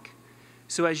Welcome Week.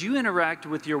 So as you interact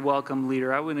with your welcome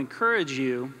leader, I would encourage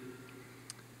you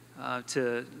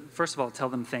to, first of all, tell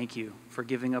them thank you for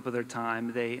giving up of their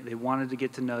time. They wanted to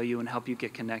get to know you and help you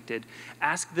get connected.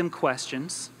 Ask them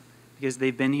questions, because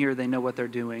they've been here, they know what they're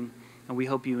doing, and we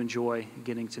hope you enjoy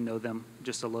getting to know them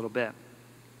just a little bit.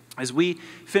 As we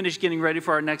finish getting ready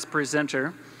for our next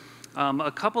presenter,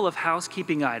 a couple of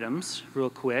housekeeping items real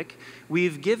quick.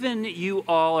 We've given you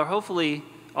all, or hopefully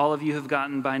all of you have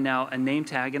gotten by now, a name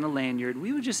tag and a lanyard.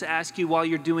 We would just ask you while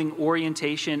you're doing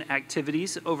orientation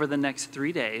activities over the next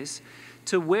 3 days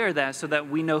to wear that so that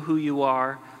we know who you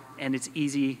are and it's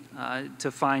easy to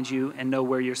find you and know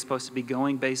where you're supposed to be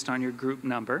going based on your group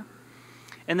number.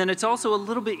 And then it's also a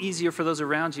little bit easier for those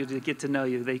around you to get to know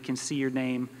you. They can see your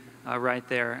name right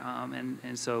there,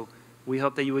 and so we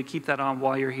hope that you would keep that on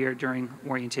while you're here during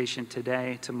orientation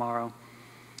today, tomorrow,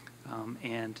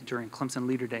 and during Clemson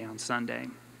Leader Day on Sunday.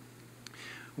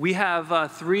 We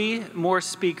have 3 more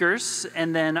speakers,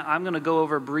 and then I'm going to go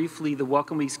over briefly the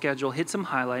Welcome Week schedule, hit some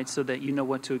highlights so that you know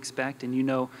what to expect and you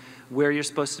know where you're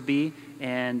supposed to be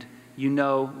and you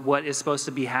know what is supposed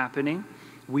to be happening.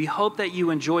 We hope that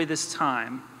you enjoy this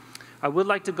time. I would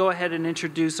like to go ahead and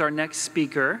introduce our next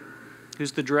speaker,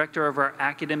 who's the director of our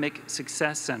Academic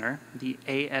Success Center, the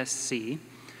ASC.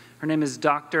 Her name is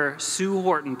Dr. Sue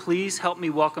Horton. Please help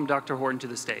me welcome Dr. Horton to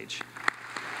the stage.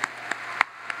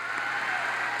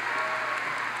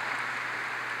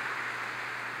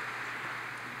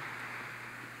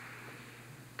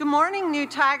 Good morning, new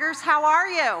Tigers. How are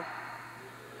you?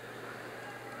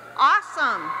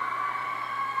 Awesome.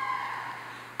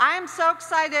 I am so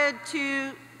excited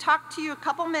to talk to you a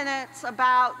couple minutes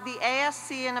about the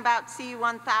ASC and about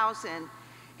CU1000.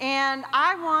 And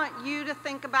I want you to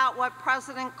think about what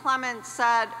President Clements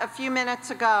said a few minutes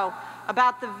ago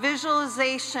about the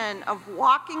visualization of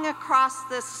walking across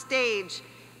this stage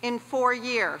in 4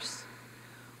 years.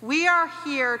 We are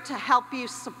here to help you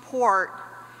support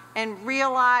and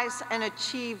realize and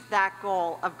achieve that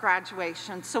goal of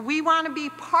graduation. So we want to be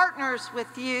partners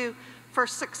with you for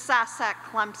success at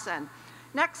Clemson.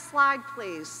 Next slide,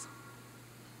 please.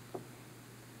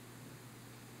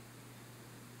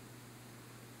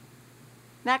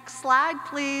 Next slide,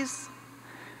 please.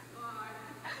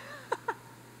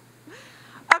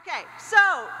 Okay, so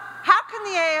how can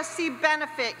the ASC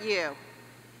benefit you?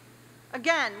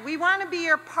 Again, we want to be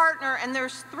your partner, and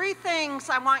there's 3 things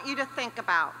I want you to think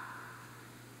about.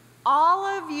 All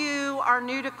of you are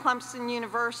new to Clemson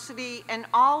University, and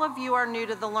all of you are new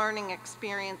to the learning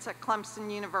experience at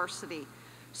Clemson University.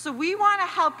 So we want to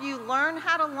help you learn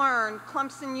how to learn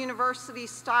Clemson University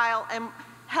style and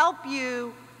help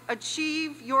you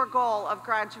achieve your goal of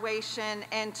graduation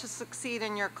and to succeed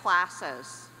in your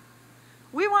classes.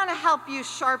 We want to help you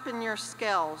sharpen your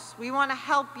skills. We want to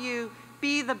help you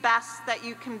be the best that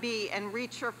you can be and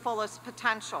reach your fullest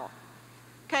potential.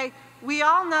 Okay, we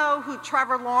all know who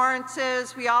Trevor Lawrence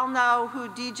is. We all know who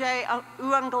DJ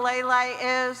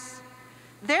Uiagalelei is.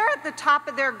 They're at the top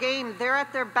of their game. They're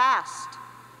at their best.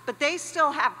 But they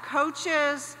still have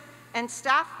coaches and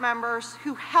staff members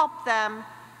who help them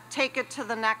take it to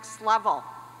the next level.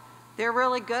 They're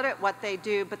really good at what they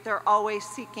do, but they're always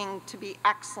seeking to be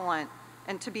excellent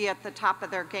and to be at the top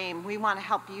of their game. We want to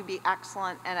help you be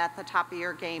excellent and at the top of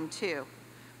your game too,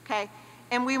 okay?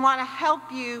 And we want to help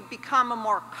you become a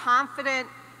more confident,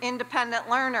 independent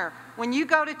learner. When you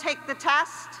go to take the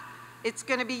test, it's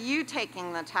going to be you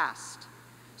taking the test.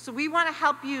 So we want to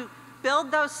help you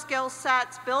build those skill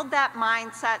sets, build that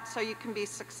mindset so you can be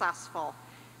successful.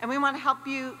 And we want to help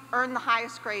you earn the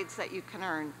highest grades that you can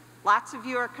earn. Lots of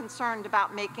you are concerned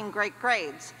about making great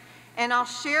grades. And I'll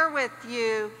share with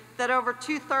you that over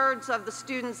 2/3 of the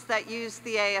students that use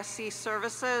the ASC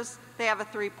services, they have a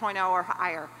 3.0 or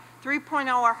higher.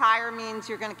 3.0 or higher means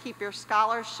you're going to keep your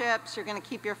scholarships, you're going to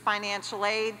keep your financial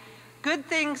aid. Good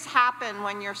things happen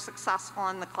when you're successful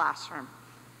in the classroom.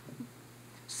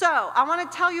 So I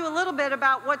want to tell you a little bit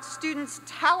about what students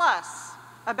tell us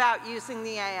about using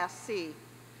the ASC.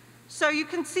 So you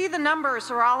can see the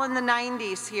numbers are all in the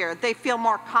 90s here. They feel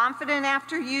more confident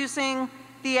after using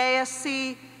the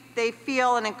ASC. They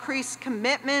feel an increased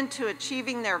commitment to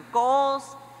achieving their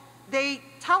goals. They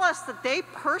tell us that they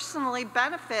personally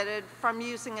benefited from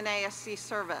using an ASC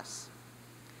service.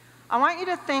 I want you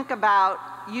to think about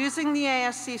using the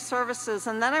ASC services,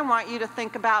 and then I want you to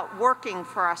think about working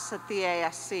for us at the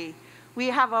ASC. We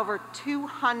have over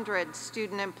 200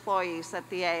 student employees at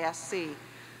the ASC.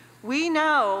 We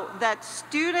know that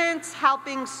students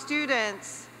helping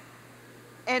students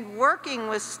and working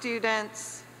with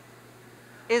students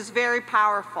is very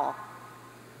powerful.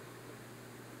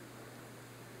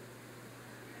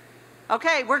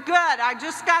 Okay, we're good. I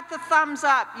just got the thumbs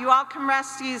up. You all can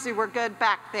rest easy. We're good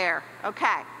back there.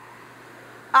 Okay.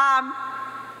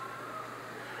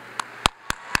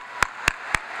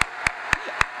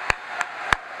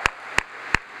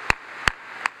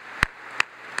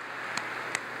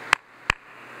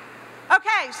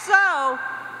 Okay, so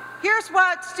here's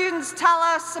what students tell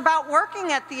us about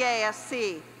working at the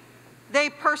ASC. They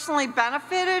personally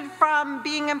benefited from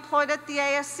being employed at the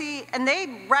ASC, and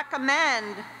they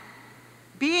recommend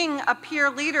being a peer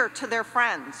leader to their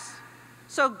friends.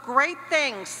 So great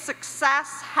things.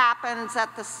 Success happens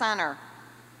at the center.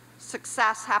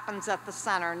 Success happens at the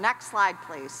center. Next slide,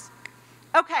 please.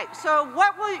 Okay, so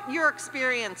what will your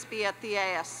experience be at the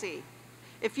ASC?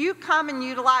 If you come and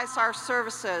utilize our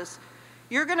services,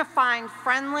 you're going to find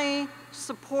friendly,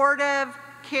 supportive,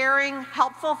 caring,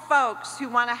 helpful folks who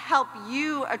want to help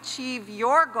you achieve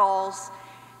your goals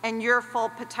and your full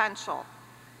potential.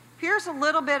 Here's a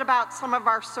little bit about some of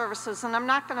our services, and I'm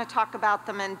not going to talk about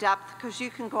them in depth because you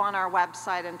can go on our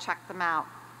website and check them out.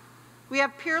 We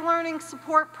have peer learning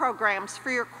support programs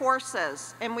for your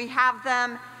courses, and we have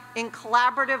them in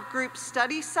collaborative group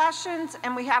study sessions,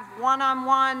 and we have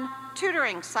one-on-one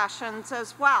tutoring sessions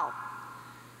as well.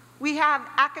 We have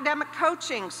academic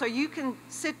coaching, so you can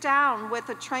sit down with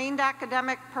a trained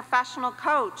academic professional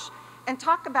coach and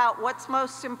talk about what's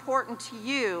most important to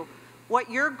you, what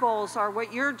your goals are,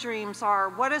 what your dreams are,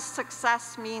 what does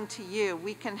success mean to you.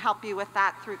 We can help you with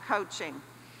that through coaching.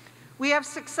 We have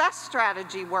success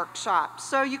strategy workshops,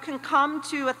 so you can come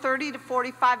to a 30 to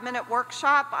 45-minute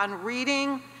workshop on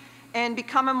reading and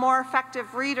become a more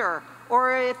effective reader.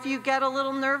 Or if you get a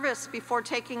little nervous before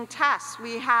taking tests,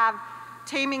 we have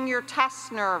Taming Your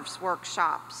Test Nerves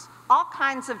workshops. All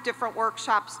kinds of different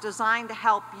workshops designed to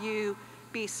help you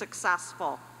be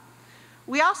successful.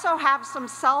 We also have some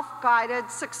self-guided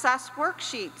success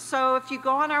worksheets. So if you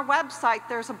go on our website,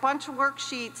 there's a bunch of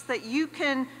worksheets that you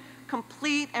can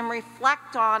complete and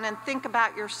reflect on and think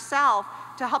about yourself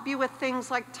to help you with things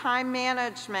like time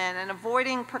management and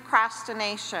avoiding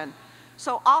procrastination.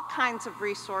 So all kinds of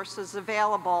resources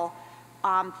available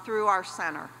through our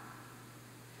center.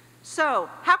 So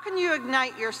how can you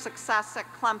ignite your success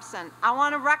at Clemson? I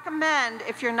want to recommend,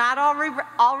 if you're not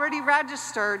already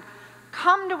registered,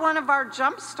 come to one of our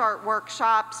Jumpstart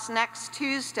workshops next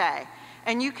Tuesday.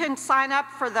 And you can sign up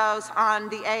for those on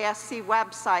the ASC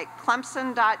website,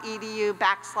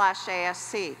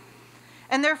 clemson.edu/ASC.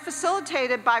 And they're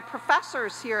facilitated by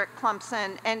professors here at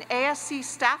Clemson and ASC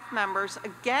staff members,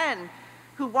 again,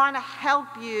 who want to help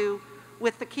you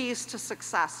with the keys to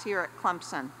success here at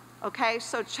Clemson. Okay,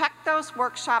 so check those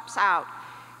workshops out.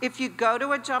 If you go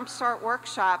to a Jumpstart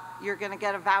workshop, you're going to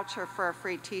get a voucher for a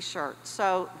free t-shirt.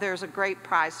 So there's a great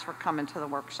prize for coming to the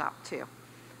workshop too.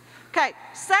 Okay,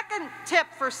 second tip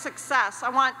for success. I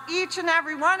want each and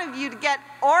every one of you to get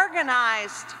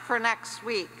organized for next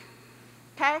week.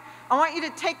 Okay, I want you to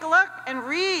take a look and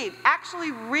read,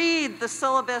 actually read the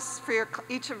syllabus for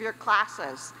each of your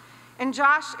classes. And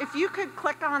Josh, if you could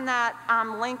click on that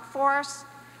link for us,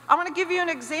 I want to give you an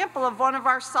example of one of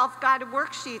our self-guided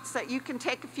worksheets that you can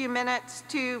take a few minutes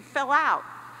to fill out.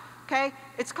 Okay?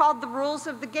 It's called the Rules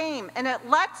of the Game, and it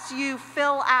lets you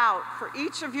fill out for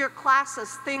each of your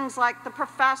classes things like the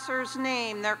professor's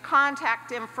name, their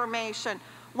contact information,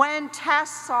 when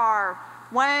tests are,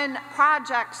 when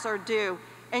projects are due,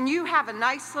 and you have a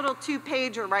nice little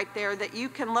 2-pager right there that you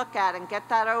can look at and get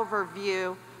that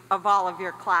overview of all of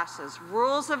your classes.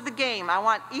 Rules of the Game. I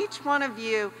want each one of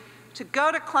you to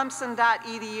go to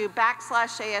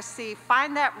clemson.edu/ASC,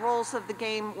 find that Rules of the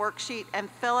Game worksheet and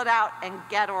fill it out and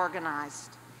get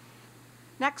organized.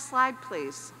 Next slide,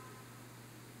 please.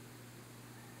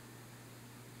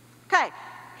 Okay,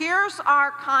 here's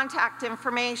our contact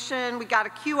information. We got a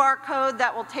QR code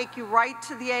that will take you right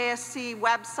to the ASC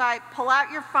website. Pull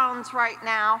out your phones right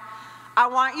now. I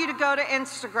want you to go to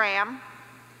Instagram,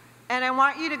 and I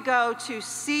want you to go to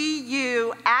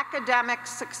CU Academic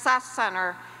Success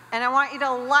Center, and I want you to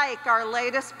like our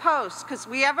latest post, because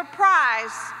we have a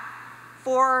prize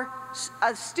for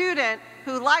a student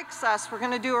who likes us. We're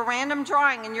going to do a random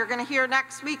drawing, and you're going to hear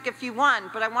next week if you won.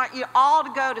 But I want you all to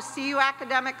go to CU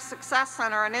Academic Success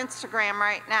Center on Instagram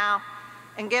right now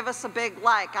and give us a big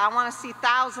like. I want to see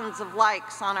thousands of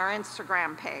likes on our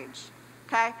Instagram page.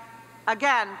 Okay?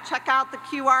 Again, check out the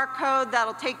QR code.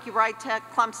 That'll take you right to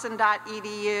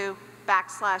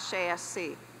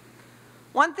clemson.edu/ASC.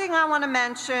 One thing I want to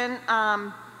mention,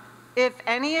 if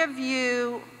any of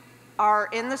you are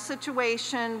in the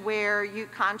situation where you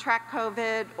contract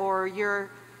COVID or you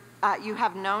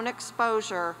have known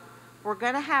exposure, we're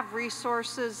going to have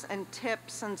resources and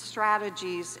tips and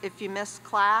strategies if you miss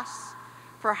class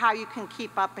for how you can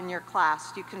keep up in your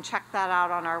class. You can check that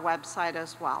out on our website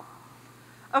as well.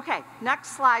 Okay,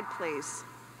 next slide, please.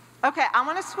 Okay, I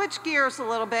want to switch gears a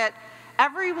little bit.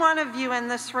 Every one of you in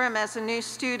this room as a new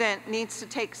student needs to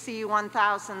take CU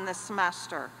 1000 this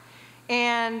semester.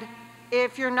 And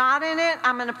if you're not in it,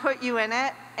 I'm going to put you in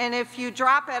it. And if you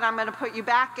drop it, I'm going to put you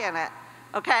back in it.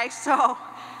 Okay, so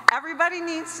everybody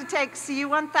needs to take CU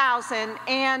 1000.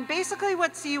 And basically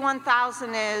what CU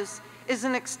 1000 is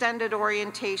an extended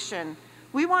orientation.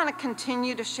 We want to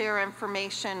continue to share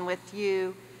information with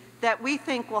you that we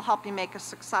think will help you make a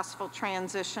successful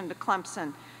transition to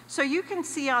Clemson. So you can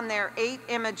see on there 8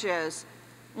 images.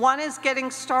 One is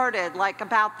getting started, like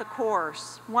about the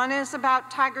course. One is about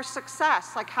Tiger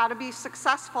success, like how to be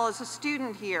successful as a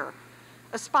student here.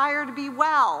 Aspire to be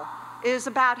well is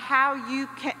about how you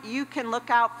can look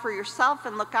out for yourself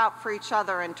and look out for each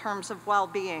other in terms of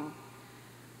well-being.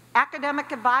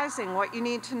 Academic advising, what you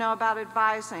need to know about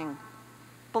advising.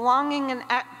 Belonging in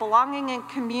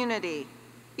community.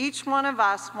 Each one of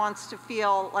us wants to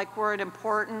feel like we're an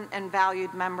important and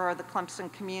valued member of the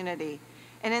Clemson community.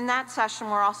 And in that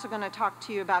session, we're also going to talk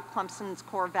to you about Clemson's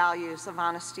core values of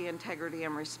honesty, integrity,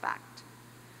 and respect.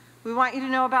 We want you to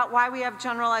know about why we have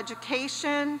general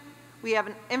education. We have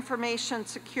an information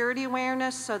security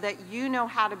awareness so that you know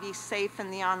how to be safe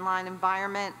in the online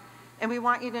environment. And we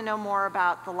want you to know more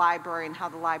about the library and how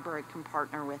the library can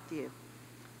partner with you.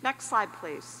 Next slide,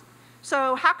 please.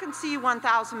 So how can CU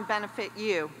 1000 benefit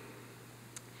you?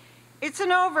 It's an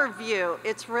overview.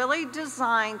 It's really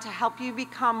designed to help you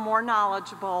become more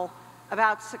knowledgeable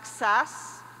about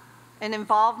success and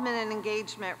involvement and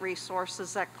engagement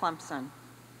resources at Clemson.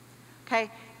 Okay?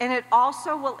 And it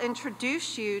also will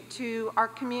introduce you to our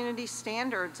community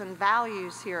standards and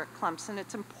values here at Clemson.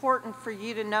 It's important for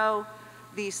you to know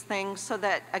these things so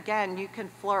that, again, you can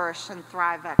flourish and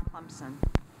thrive at Clemson.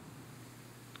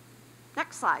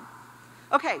 Next slide.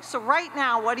 Okay, so right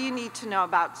now, what do you need to know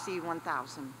about CU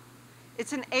 1000?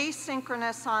 It's an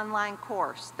asynchronous online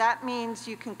course. That means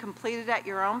you can complete it at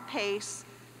your own pace.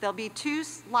 There'll be 2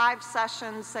 live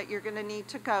sessions that you're going to need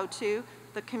to go to,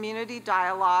 the community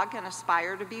dialogue and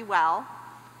Aspire to be Well.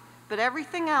 But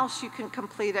everything else you can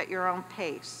complete at your own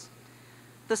pace.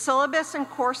 The syllabus and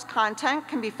course content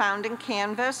can be found in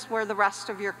Canvas, where the rest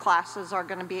of your classes are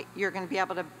going to be, you're going to be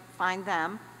able to find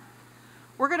them.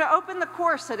 We're going to open the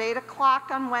course at 8 o'clock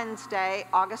on Wednesday,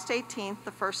 August 18th,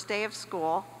 the first day of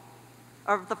school.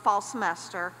 of the fall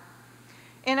semester.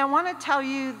 And I want to tell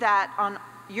you that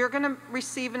you're going to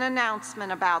receive an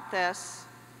announcement about this.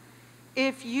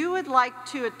 If you would like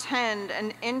to attend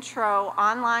an intro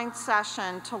online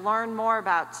session to learn more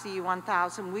about CU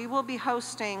 1000, we will be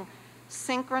hosting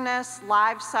synchronous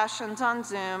live sessions on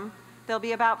Zoom. They'll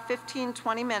be about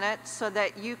 15-20 minutes so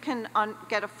that you can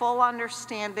get a full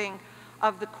understanding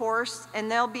of the course,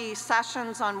 and there'll be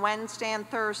sessions on Wednesday and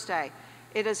Thursday.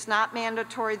 It is not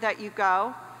mandatory that you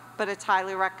go, but it's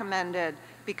highly recommended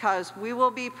because we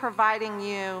will be providing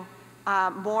you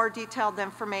more detailed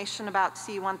information about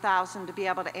CU 1000 to be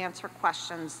able to answer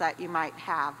questions that you might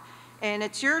have. And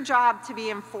it's your job to be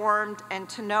informed and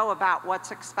to know about what's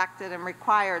expected and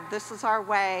required. This is our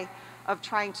way of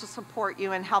trying to support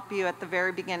you and help you at the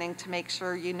very beginning to make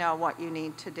sure you know what you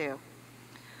need to do.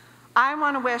 I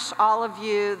want to wish all of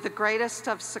you the greatest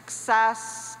of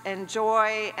success and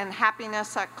joy and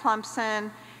happiness at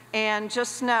Clemson. And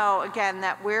just know, again,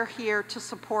 that we're here to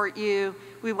support you.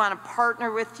 We want to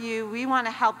partner with you. We want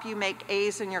to help you make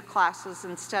A's in your classes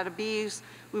instead of B's.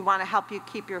 We want to help you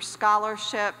keep your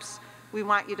scholarships. We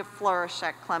want you to flourish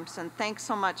at Clemson. Thanks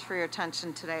so much for your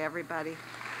attention today, everybody.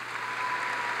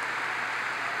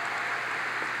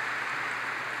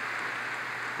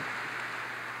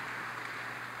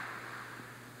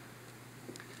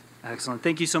 Excellent.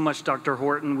 Thank you so much, Dr.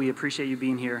 Horton. We appreciate you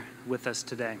being here with us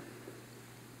today.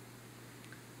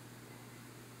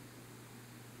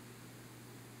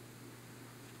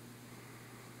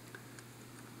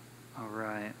 All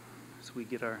right, so we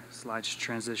get our slides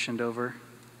transitioned over.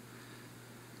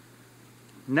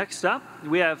 Next up,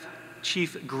 we have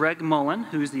Chief Greg Mullen,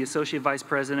 who is the Associate Vice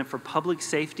President for Public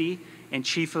Safety and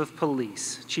Chief of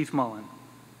Police. Chief Mullen.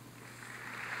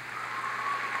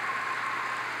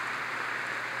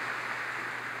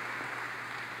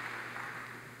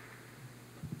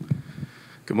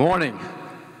 Good morning.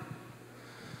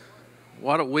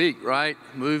 What a week, right?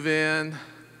 Move in,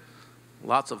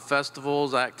 lots of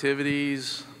festivals,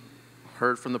 activities.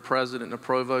 Heard from the president and the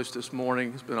provost this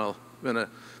morning. It's been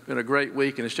a great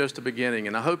week, and it's just the beginning.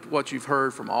 And I hope what you've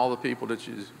heard from all the people that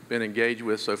you've been engaged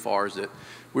with so far is that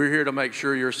we're here to make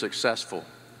sure you're successful.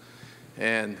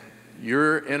 And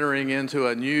you're entering into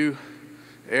a new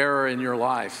era in your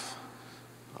life,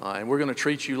 and we're going to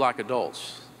treat you like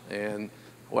adults. And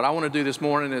what I want to do this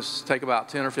morning is take about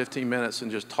 10 or 15 minutes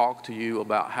and just talk to you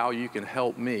about how you can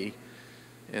help me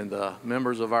and the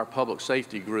members of our public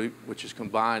safety group, which is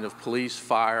combined of police,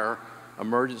 fire,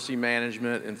 emergency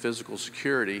management, and physical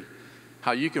security,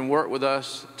 how you can work with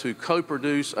us to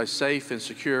co-produce a safe and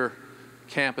secure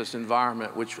campus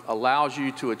environment which allows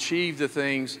you to achieve the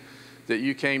things that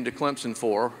you came to Clemson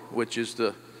for, which is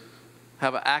to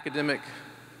have an academic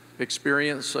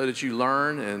experience so that you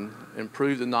learn and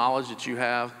improve the knowledge that you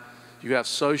have. You have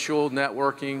social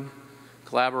networking,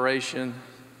 collaboration,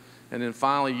 and then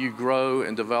finally you grow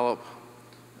and develop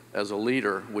as a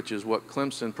leader, which is what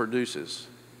Clemson produces.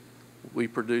 We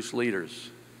produce leaders.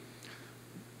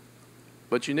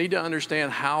 But you need to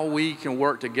understand how we can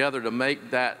work together to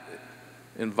make that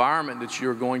environment that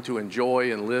you're going to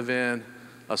enjoy and live in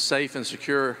a safe and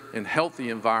secure and healthy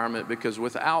environment, because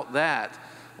without that,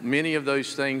 many of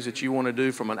those things that you want to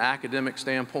do from an academic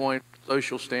standpoint,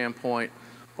 social standpoint,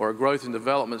 or a growth and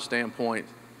development standpoint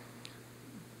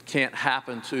can't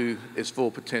happen to its full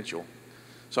potential.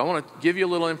 So I want to give you a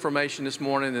little information this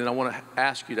morning, and I want to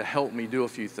ask you to help me do a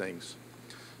few things.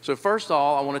 So first of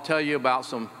all, I want to tell you about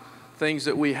some things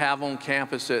that we have on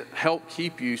campus that help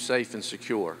keep you safe and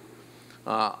secure.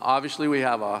 Obviously, we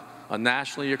have a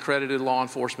nationally accredited law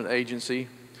enforcement agency,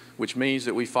 which means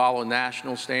that we follow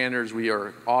national standards. We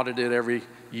are audited every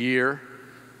year,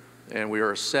 and we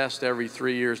are assessed every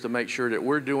 3 years to make sure that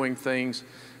we're doing things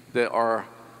that are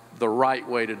the right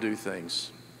way to do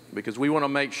things, because we want to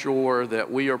make sure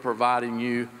that we are providing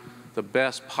you the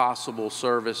best possible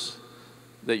service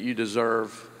that you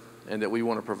deserve and that we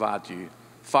want to provide to you.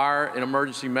 Fire and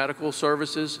emergency medical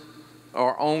services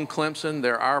are on Clemson.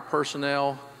 They're our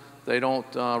personnel. They don't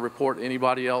report to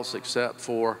anybody else except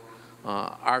for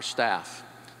our staff.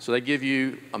 So they give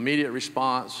you immediate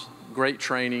response, great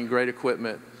training, great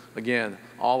equipment. Again,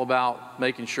 all about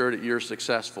making sure that you're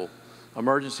successful.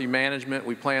 Emergency management,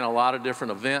 we plan a lot of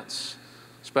different events,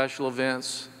 special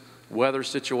events, weather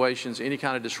situations, any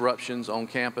kind of disruptions on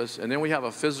campus. And then we have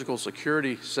a physical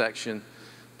security section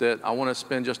that I want to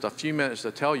spend just a few minutes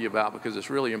to tell you about because it's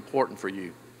really important for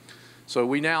you. So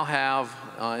we now have,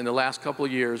 in the last couple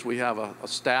of years, we have a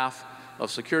staff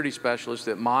of security specialists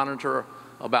that monitor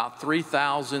about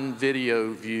 3,000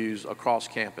 video views across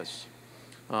campus.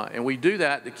 And we do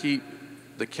that to keep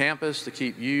the campus, to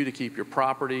keep you, to keep your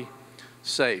property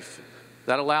safe.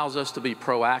 That allows us to be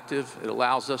proactive. It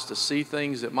allows us to see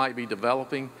things that might be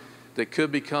developing that could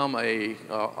become a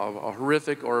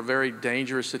horrific or a very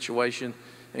dangerous situation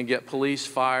and get police,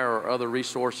 fire, or other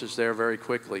resources there very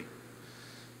quickly.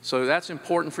 So that's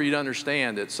important for you to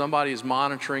understand, that somebody is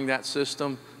monitoring that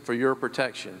system for your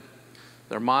protection.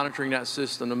 They're monitoring that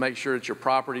system to make sure that your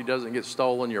property doesn't get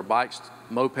stolen, your bikes,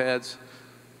 mopeds.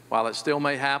 While it still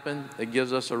may happen, it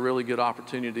gives us a really good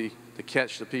opportunity to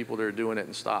catch the people that are doing it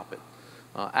and stop it.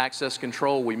 Access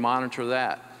control, we monitor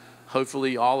that.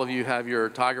 Hopefully all of you have your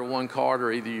Tiger One card, or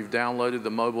either you've downloaded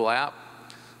the mobile app.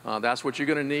 That's what you're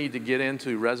going to need to get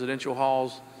into residential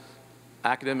halls,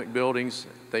 academic buildings.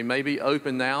 They may be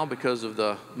open now because of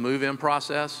the move-in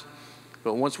process,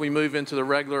 but once we move into the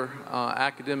regular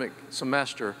academic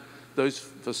semester, those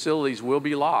facilities will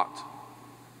be locked.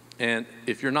 And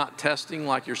if you're not testing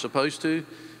like you're supposed to,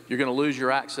 you're going to lose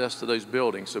your access to those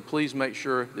buildings. So please make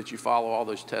sure that you follow all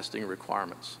those testing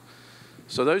requirements.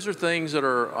 So those are things that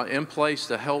are in place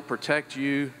to help protect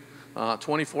you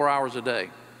 24 hours a day.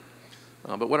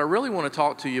 But what I really want to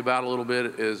talk to you about a little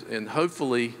bit is, and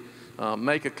hopefully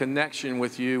make a connection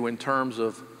with you in terms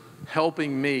of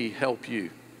helping me help you.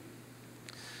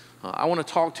 I want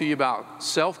to talk to you about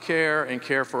self-care and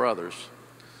care for others.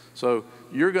 So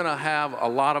you're going to have a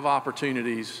lot of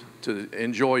opportunities to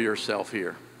enjoy yourself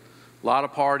here. A lot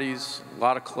of parties, a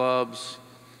lot of clubs,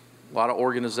 a lot of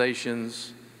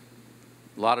organizations,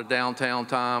 a lot of downtown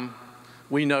time.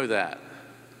 We know that.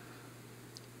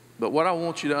 But what I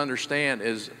want you to understand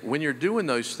is when you're doing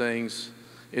those things,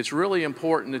 it's really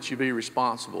important that you be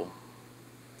responsible,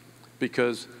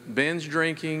 because binge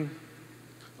drinking,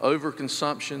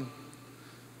 overconsumption,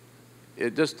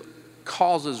 it just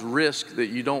causes risk that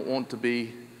you don't want to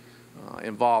be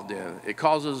involved in. It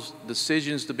causes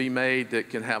decisions to be made that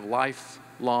can have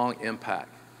lifelong impact.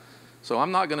 So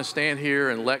I'm not going to stand here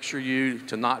and lecture you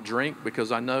to not drink,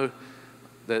 because I know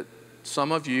that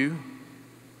some of you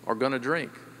are going to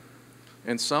drink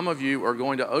and some of you are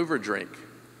going to overdrink.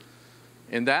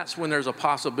 And that's when there's a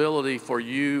possibility for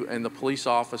you and the police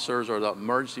officers or the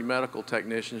emergency medical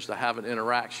technicians to have an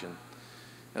interaction.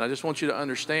 And I just want you to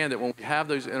understand that when we have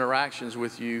those interactions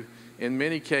with you, in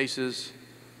many cases,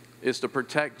 it's to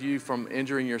protect you from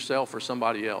injuring yourself or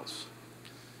somebody else.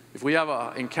 If we have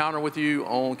an encounter with you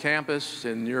on campus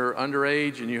and you're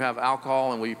underage and you have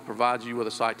alcohol and we provide you with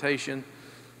a citation,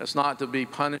 that's not to be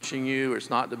punishing you, it's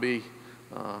not to be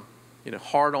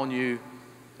hard on you.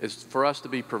 It's for us to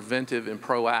be preventive and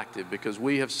proactive, because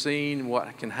we have seen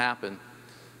what can happen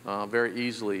very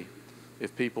easily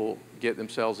if people get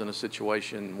themselves in a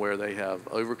situation where they have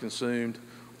overconsumed,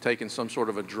 taken some sort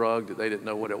of a drug that they didn't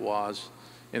know what it was.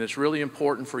 And it's really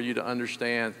important for you to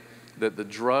understand that the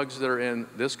drugs that are in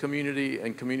this community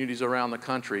and communities around the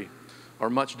country are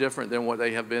much different than what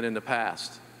they have been in the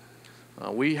past.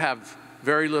 We have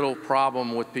very little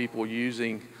problem with people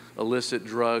using illicit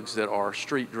drugs that are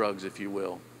street drugs, if you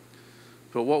will.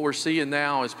 But what we're seeing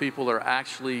now is people are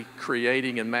actually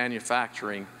creating and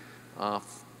manufacturing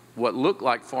what look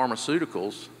like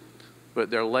pharmaceuticals, but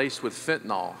they're laced with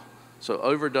fentanyl. So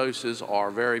overdoses are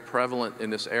very prevalent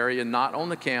in this area, not on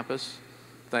the campus,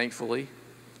 thankfully,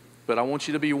 but I want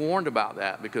you to be warned about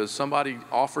that, because somebody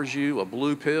offers you a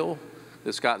blue pill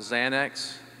that's got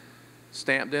Xanax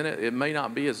stamped in it. It may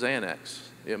not be a Xanax.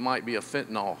 It might be a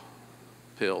fentanyl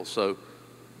pill. So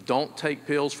don't take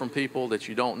pills from people that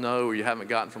you don't know or you haven't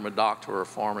gotten from a doctor or a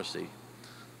pharmacy.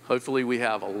 Hopefully we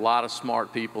have a lot of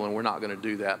smart people and we're not going to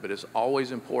do that, but it's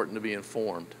always important to be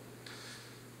informed.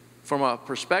 From a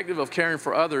perspective of caring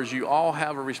for others, you all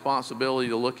have a responsibility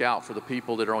to look out for the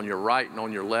people that are on your right and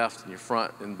on your left and your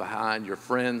front and behind, your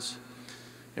friends.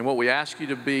 And what we ask you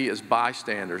to be is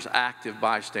bystanders, active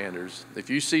bystanders. If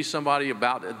you see somebody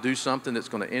about to do something that's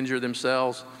going to injure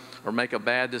themselves or make a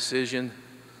bad decision,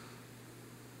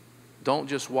 don't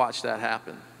just watch that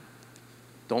happen.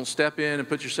 Don't step in and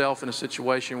put yourself in a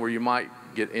situation where you might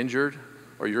get injured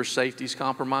or your safety's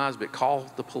compromised, but call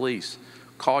the police,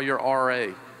 call your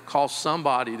RA, call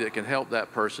somebody that can help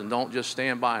that person. Don't just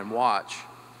stand by and watch,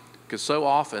 because so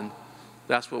often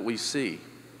that's what we see,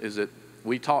 is that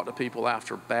we talk to people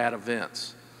after bad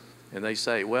events and they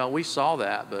say, well, we saw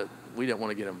that, but we didn't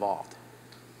want to get involved.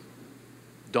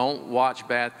 Don't watch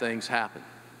bad things happen.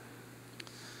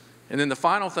 And then the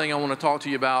final thing I want to talk to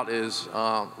you about is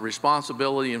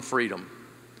responsibility and freedom,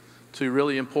 two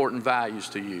really important values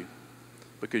to you,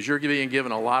 because you're being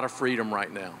given a lot of freedom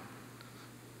right now.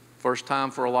 First time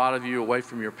for a lot of you away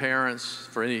from your parents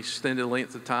for any extended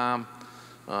length of time.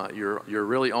 You're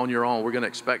really on your own. We're going to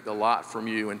expect a lot from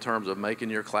you in terms of making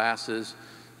your classes,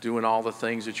 doing all the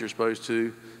things that you're supposed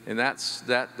to. And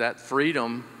that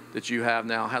freedom that you have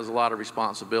now has a lot of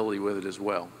responsibility with it as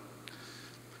well.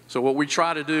 So what we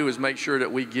try to do is make sure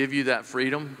that we give you that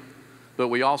freedom, but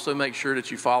we also make sure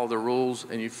that you follow the rules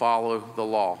and you follow the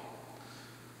law.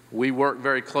 We work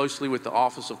very closely with the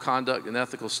Office of Conduct and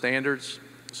Ethical Standards.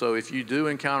 So if you do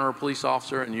encounter a police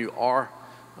officer and you are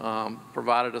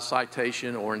provided a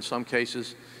citation, or in some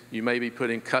cases you may be put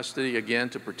in custody again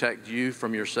to protect you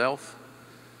from yourself,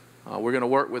 we're going to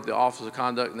work with the Office of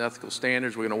Conduct and Ethical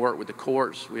Standards. We're going to work with the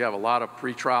courts. We have a lot of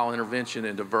pretrial intervention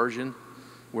and diversion.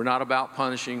 We're not about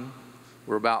punishing.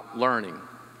 We're about learning.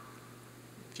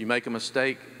 If you make a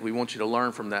mistake, we want you to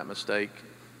learn from that mistake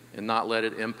and not let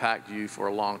it impact you for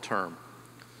a long term.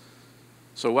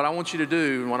 So what I want you to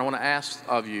do, and what I want to ask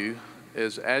of you,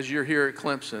 is as you're here at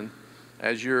Clemson,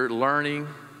 as you're learning,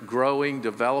 growing,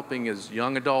 developing as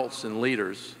young adults and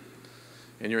leaders,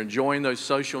 and you're enjoying those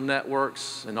social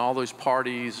networks and all those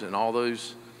parties and all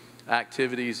those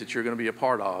activities that you're going to be a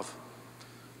part of,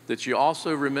 that you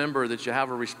also remember that you have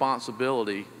a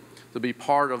responsibility to be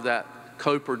part of that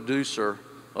co-producer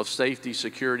of safety,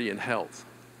 security, and health.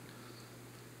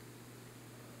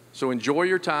 So enjoy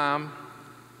your time,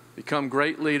 become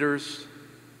great leaders,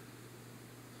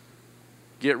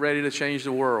 get ready to change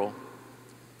the world,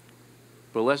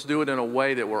 but let's do it in a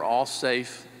way that we're all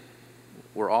safe,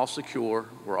 we're all secure,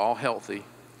 we're all healthy,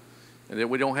 and that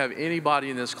we don't have anybody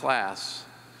in this class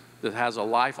that has a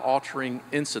life-altering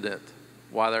incident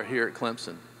while they're here at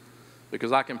Clemson.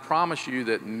 Because I can promise you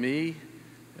that me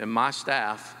and my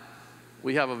staff,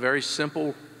 we have a very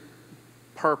simple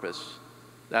purpose.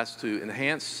 That's to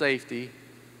enhance safety,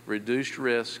 reduce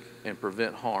risk, and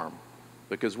prevent harm.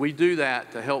 Because we do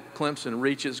that to help Clemson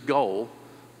reach its goal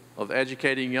of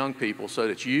educating young people so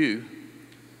that you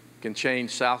can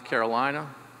change South Carolina,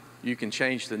 you can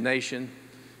change the nation,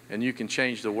 and you can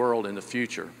change the world in the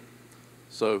future.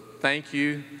 So thank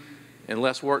you, and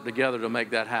let's work together to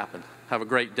make that happen. Have a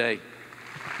great day.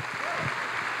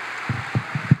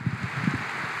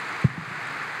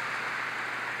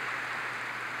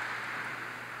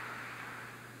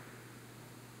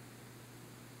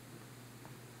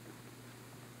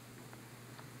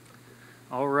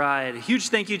 All right, a huge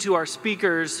thank you to our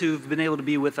speakers who've been able to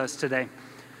be with us today.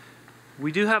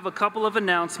 We do have a couple of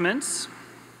announcements.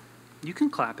 You can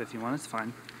clap if you want, it's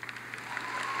fine.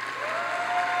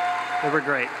 They were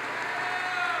great.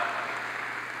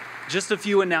 Just a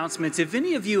few announcements. If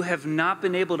any of you have not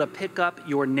been able to pick up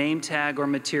your name tag or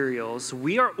materials,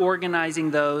 we are organizing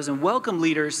those, and welcome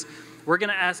leaders. We're going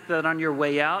to ask that on your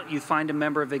way out, you find a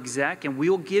member of exec, and we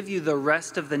will give you the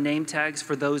rest of the name tags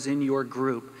for those in your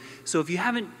group. So if you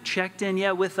haven't checked in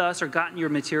yet with us or gotten your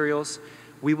materials,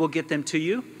 we will get them to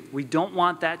you. We don't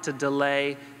want that to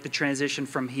delay the transition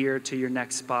from here to your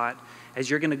next spot, as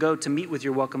you're going to go to meet with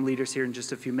your welcome leaders here in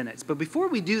just a few minutes. But before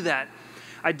we do that,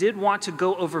 I did want to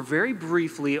go over very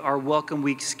briefly our Welcome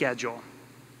Week schedule.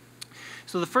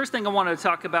 So the first thing I want to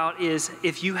talk about is,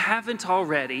 if you haven't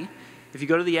already, if you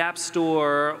go to the App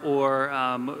Store or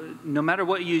no matter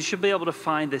what, you should be able to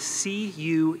find the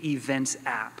CU Events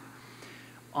app.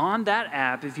 On that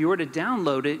app, if you were to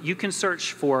download it, you can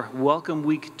search for Welcome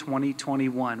Week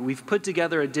 2021. We've put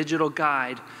together a digital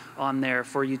guide on there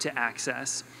for you to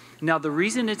access. Now, the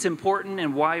reason it's important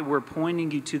and why we're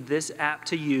pointing you to this app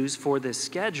to use for this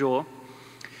schedule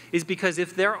is because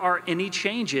if there are any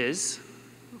changes,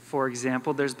 for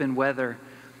example, there's been weather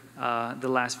the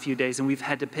last few days, and we've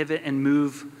had to pivot and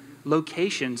move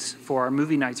locations for our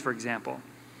movie nights, for example.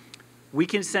 We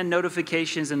can send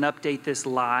notifications and update this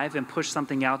live and push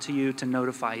something out to you to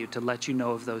notify you, to let you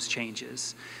know of those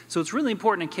changes. So it's really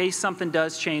important in case something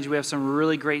does change. We have some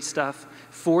really great stuff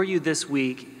for you this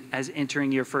week as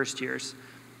entering your first years.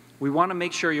 We want to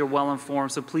make sure you're well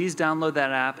informed, so please download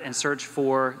that app and search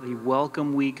for the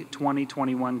Welcome Week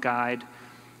 2021 guide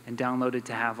and download it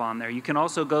to have on there. You can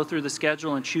also go through the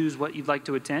schedule and choose what you'd like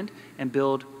to attend and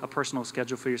build a personal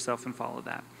schedule for yourself and follow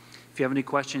that. If you have any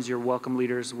questions, your welcome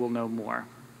leaders will know more.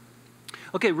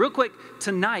 Okay, real quick,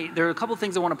 tonight, there are a couple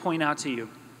things I want to point out to you.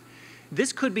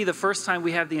 This could be the first time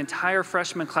we have the entire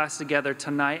freshman class together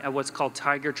tonight at what's called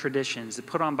Tiger Traditions,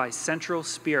 put on by Central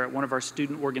Spirit, one of our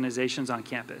student organizations on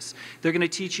campus. They're going to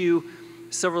teach you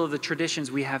several of the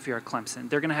traditions we have here at Clemson.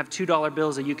 They're going to have $2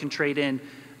 bills that you can trade in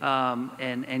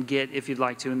and get if you'd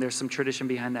like to, and there's some tradition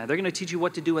behind that. They're going to teach you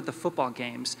what to do at the football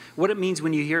games, what it means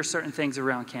when you hear certain things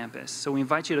around campus. So we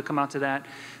invite you to come out to that.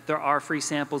 There are free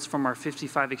samples from our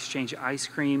 55 Exchange ice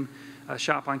cream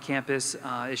shop on campus.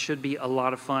 It should be a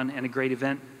lot of fun and a great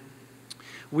event.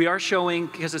 We are showing,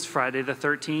 because it's Friday the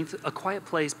 13th, A Quiet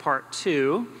Place Part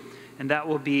 2, and that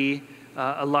will be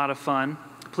a lot of fun.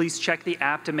 Please check the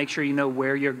app to make sure you know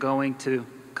where you're going to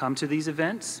come to these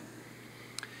events.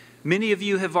 Many of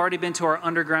you have already been to our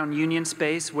underground union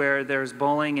space where there's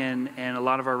bowling and a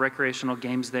lot of our recreational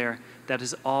games there. That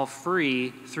is all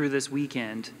free through this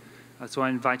weekend. So I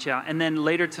invite you out. And then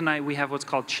later tonight we have what's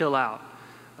called Chill Out.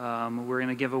 We're going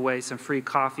to give away some free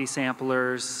coffee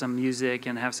samplers, some music,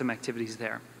 and have some activities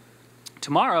there.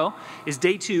 Tomorrow is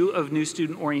day 2 of new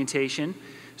student orientation.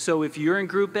 So if you're in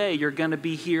Group A, you're going to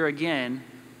be here again.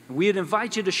 We'd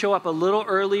invite you to show up a little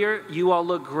earlier. You all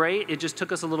look great. It just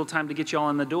took us a little time to get you all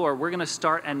in the door. We're going to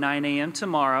start at 9 a.m.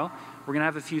 tomorrow. We're going to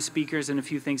have a few speakers and a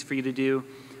few things for you to do.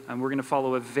 And we're going to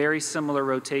follow a very similar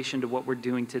rotation to what we're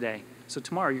doing today. So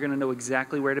tomorrow you're going to know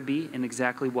exactly where to be and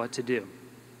exactly what to do.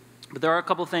 But there are a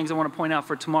couple things I want to point out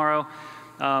for tomorrow.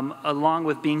 Along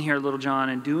with being here at Little John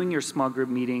and doing your small group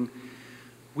meeting,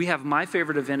 we have my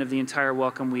favorite event of the entire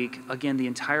Welcome Week. Again, the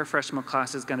entire freshman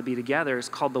class is going to be together. It's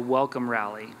called the Welcome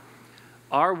Rally.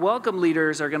 Our welcome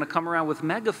leaders are going to come around with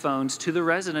megaphones to the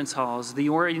residence halls. The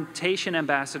orientation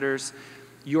ambassadors,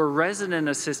 your resident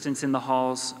assistants in the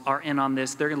halls are in on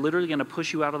this. They're literally going to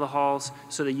push you out of the halls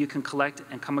so that you can collect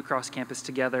and come across campus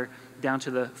together down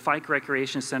to the Fike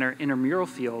Recreation Center intramural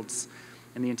fields.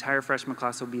 And the entire freshman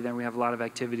class will be there. We have a lot of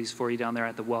activities for you down there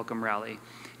at the Welcome Rally.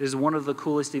 It is one of the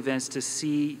coolest events to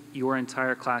see your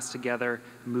entire class together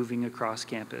moving across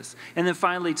campus. And then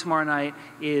finally, tomorrow night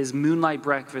is Moonlight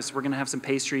Breakfast. We're going to have some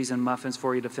pastries and muffins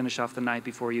for you to finish off the night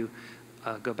before you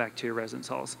go back to your residence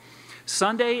halls.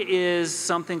 Sunday is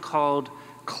something called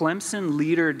Clemson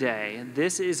Leader Day.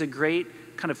 This is a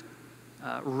great kind of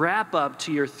wrap up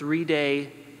to your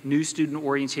 3-day new student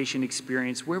orientation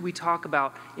experience where we talk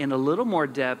about in a little more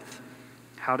depth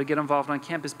how to get involved on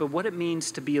campus, but what it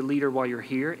means to be a leader while you're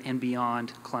here and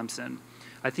beyond Clemson.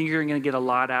 I think you're going to get a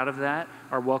lot out of that.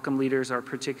 Our welcome leaders are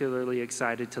particularly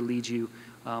excited to lead you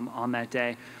on that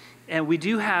day. And we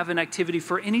do have an activity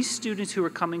for any students who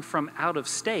are coming from out of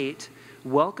state.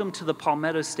 Welcome to the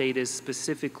Palmetto State is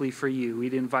specifically for you.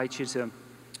 We'd invite you to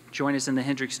join us in the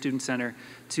Hendricks Student Center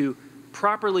to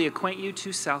properly acquaint you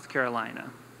to South Carolina.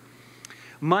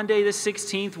 Monday the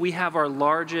 16th, we have our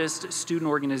largest student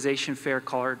organization fair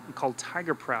called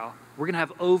Tiger Prowl. We're going to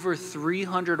have over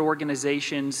 300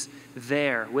 organizations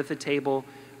there with a table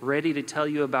ready to tell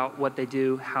you about what they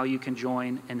do, how you can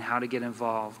join, and how to get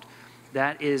involved.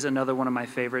 That is another one of my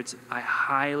favorites. I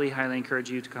highly, highly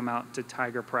encourage you to come out to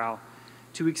Tiger Prowl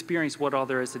to experience what all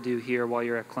there is to do here while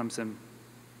you're at Clemson.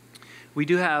 We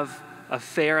do have a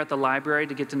fair at the library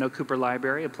to get to know Cooper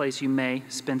Library, a place you may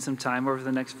spend some time over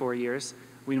the next 4 years.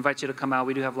 We invite you to come out.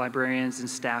 We do have librarians and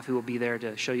staff who will be there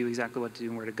to show you exactly what to do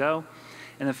and where to go.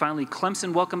 And then finally,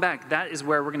 Clemson Welcome Back. That is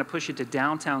where we're going to push you to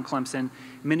downtown Clemson.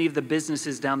 Many of the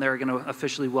businesses down there are going to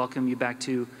officially welcome you back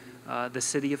to the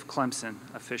city of Clemson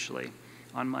officially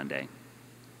on Monday.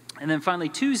 And then finally,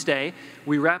 Tuesday,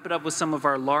 we wrap it up with some of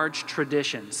our large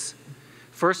traditions.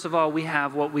 First of all, we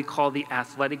have what we call the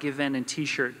athletic event and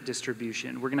t-shirt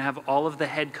distribution. We're going to have all of the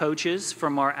head coaches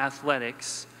from our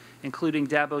athletics, including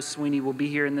Dabo Sweeney, will be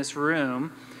here in this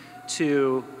room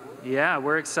to, yeah,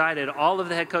 we're excited. All of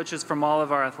the head coaches from all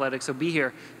of our athletics will be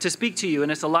here to speak to you,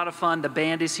 and it's a lot of fun. The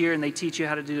band is here, and they teach you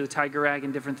how to do the tiger rag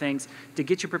and different things to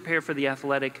get you prepared for the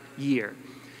athletic year.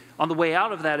 On the way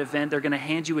out of that event, they're going to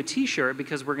hand you a t-shirt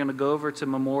because we're going to go over to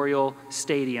Memorial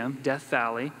Stadium, Death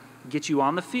Valley, get you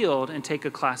on the field, and take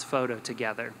a class photo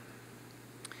together.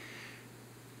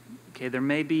 Okay, there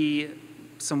may be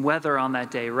some weather on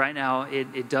that day. Right now,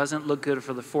 it doesn't look good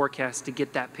for the forecast to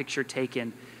get that picture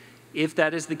taken. If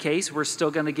that is the case, we're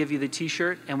still going to give you the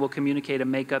t-shirt and we'll communicate a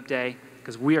makeup day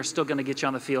because we are still going to get you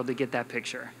on the field to get that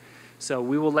picture. So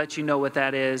we will let you know what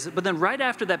that is. But then right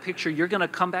after that picture, you're going to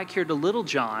come back here to Little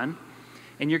John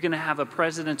and you're going to have a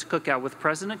president's cookout with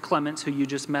President Clements, who you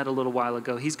just met a little while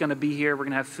ago. He's going to be here. We're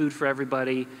going to have food for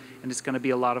everybody, and it's going to be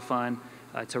a lot of fun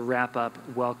to wrap up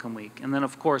Welcome Week. And then,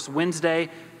 of course, Wednesday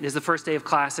is the first day of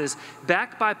classes.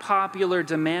 Backed by popular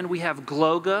demand, we have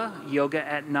Gloga, yoga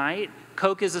at night.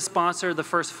 Coke is a sponsor. The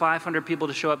first 500 people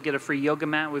to show up get a free yoga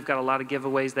mat. We've got a lot of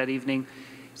giveaways that evening.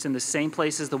 It's in the same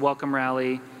place as the Welcome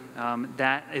Rally.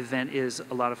 That event is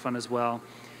a lot of fun as well.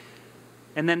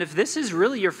 And then if this is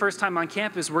really your first time on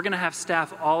campus, we're going to have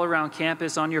staff all around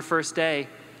campus on your first day.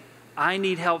 I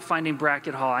need help finding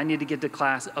bracket hall. I need to get to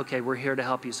class. Okay, we're here to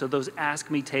help you. So those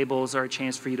Ask Me tables are a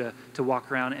chance for you to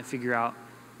walk around and figure out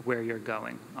where you're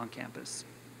going on campus.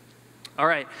 All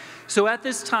right, so at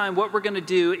this time, what we're going to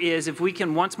do is, if we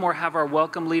can once more have our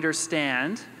welcome leaders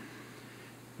stand,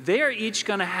 they are each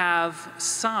going to have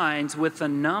signs with a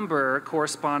number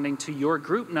corresponding to your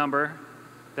group number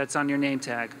that's on your name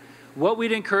tag. What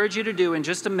we'd encourage you to do in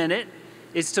just a minute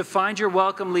is to find your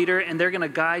welcome leader, and they're going to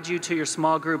guide you to your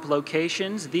small group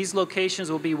locations. These locations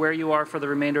will be where you are for the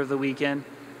remainder of the weekend.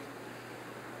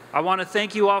 I want to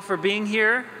thank you all for being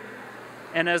here,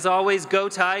 and as always, go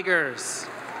Tigers!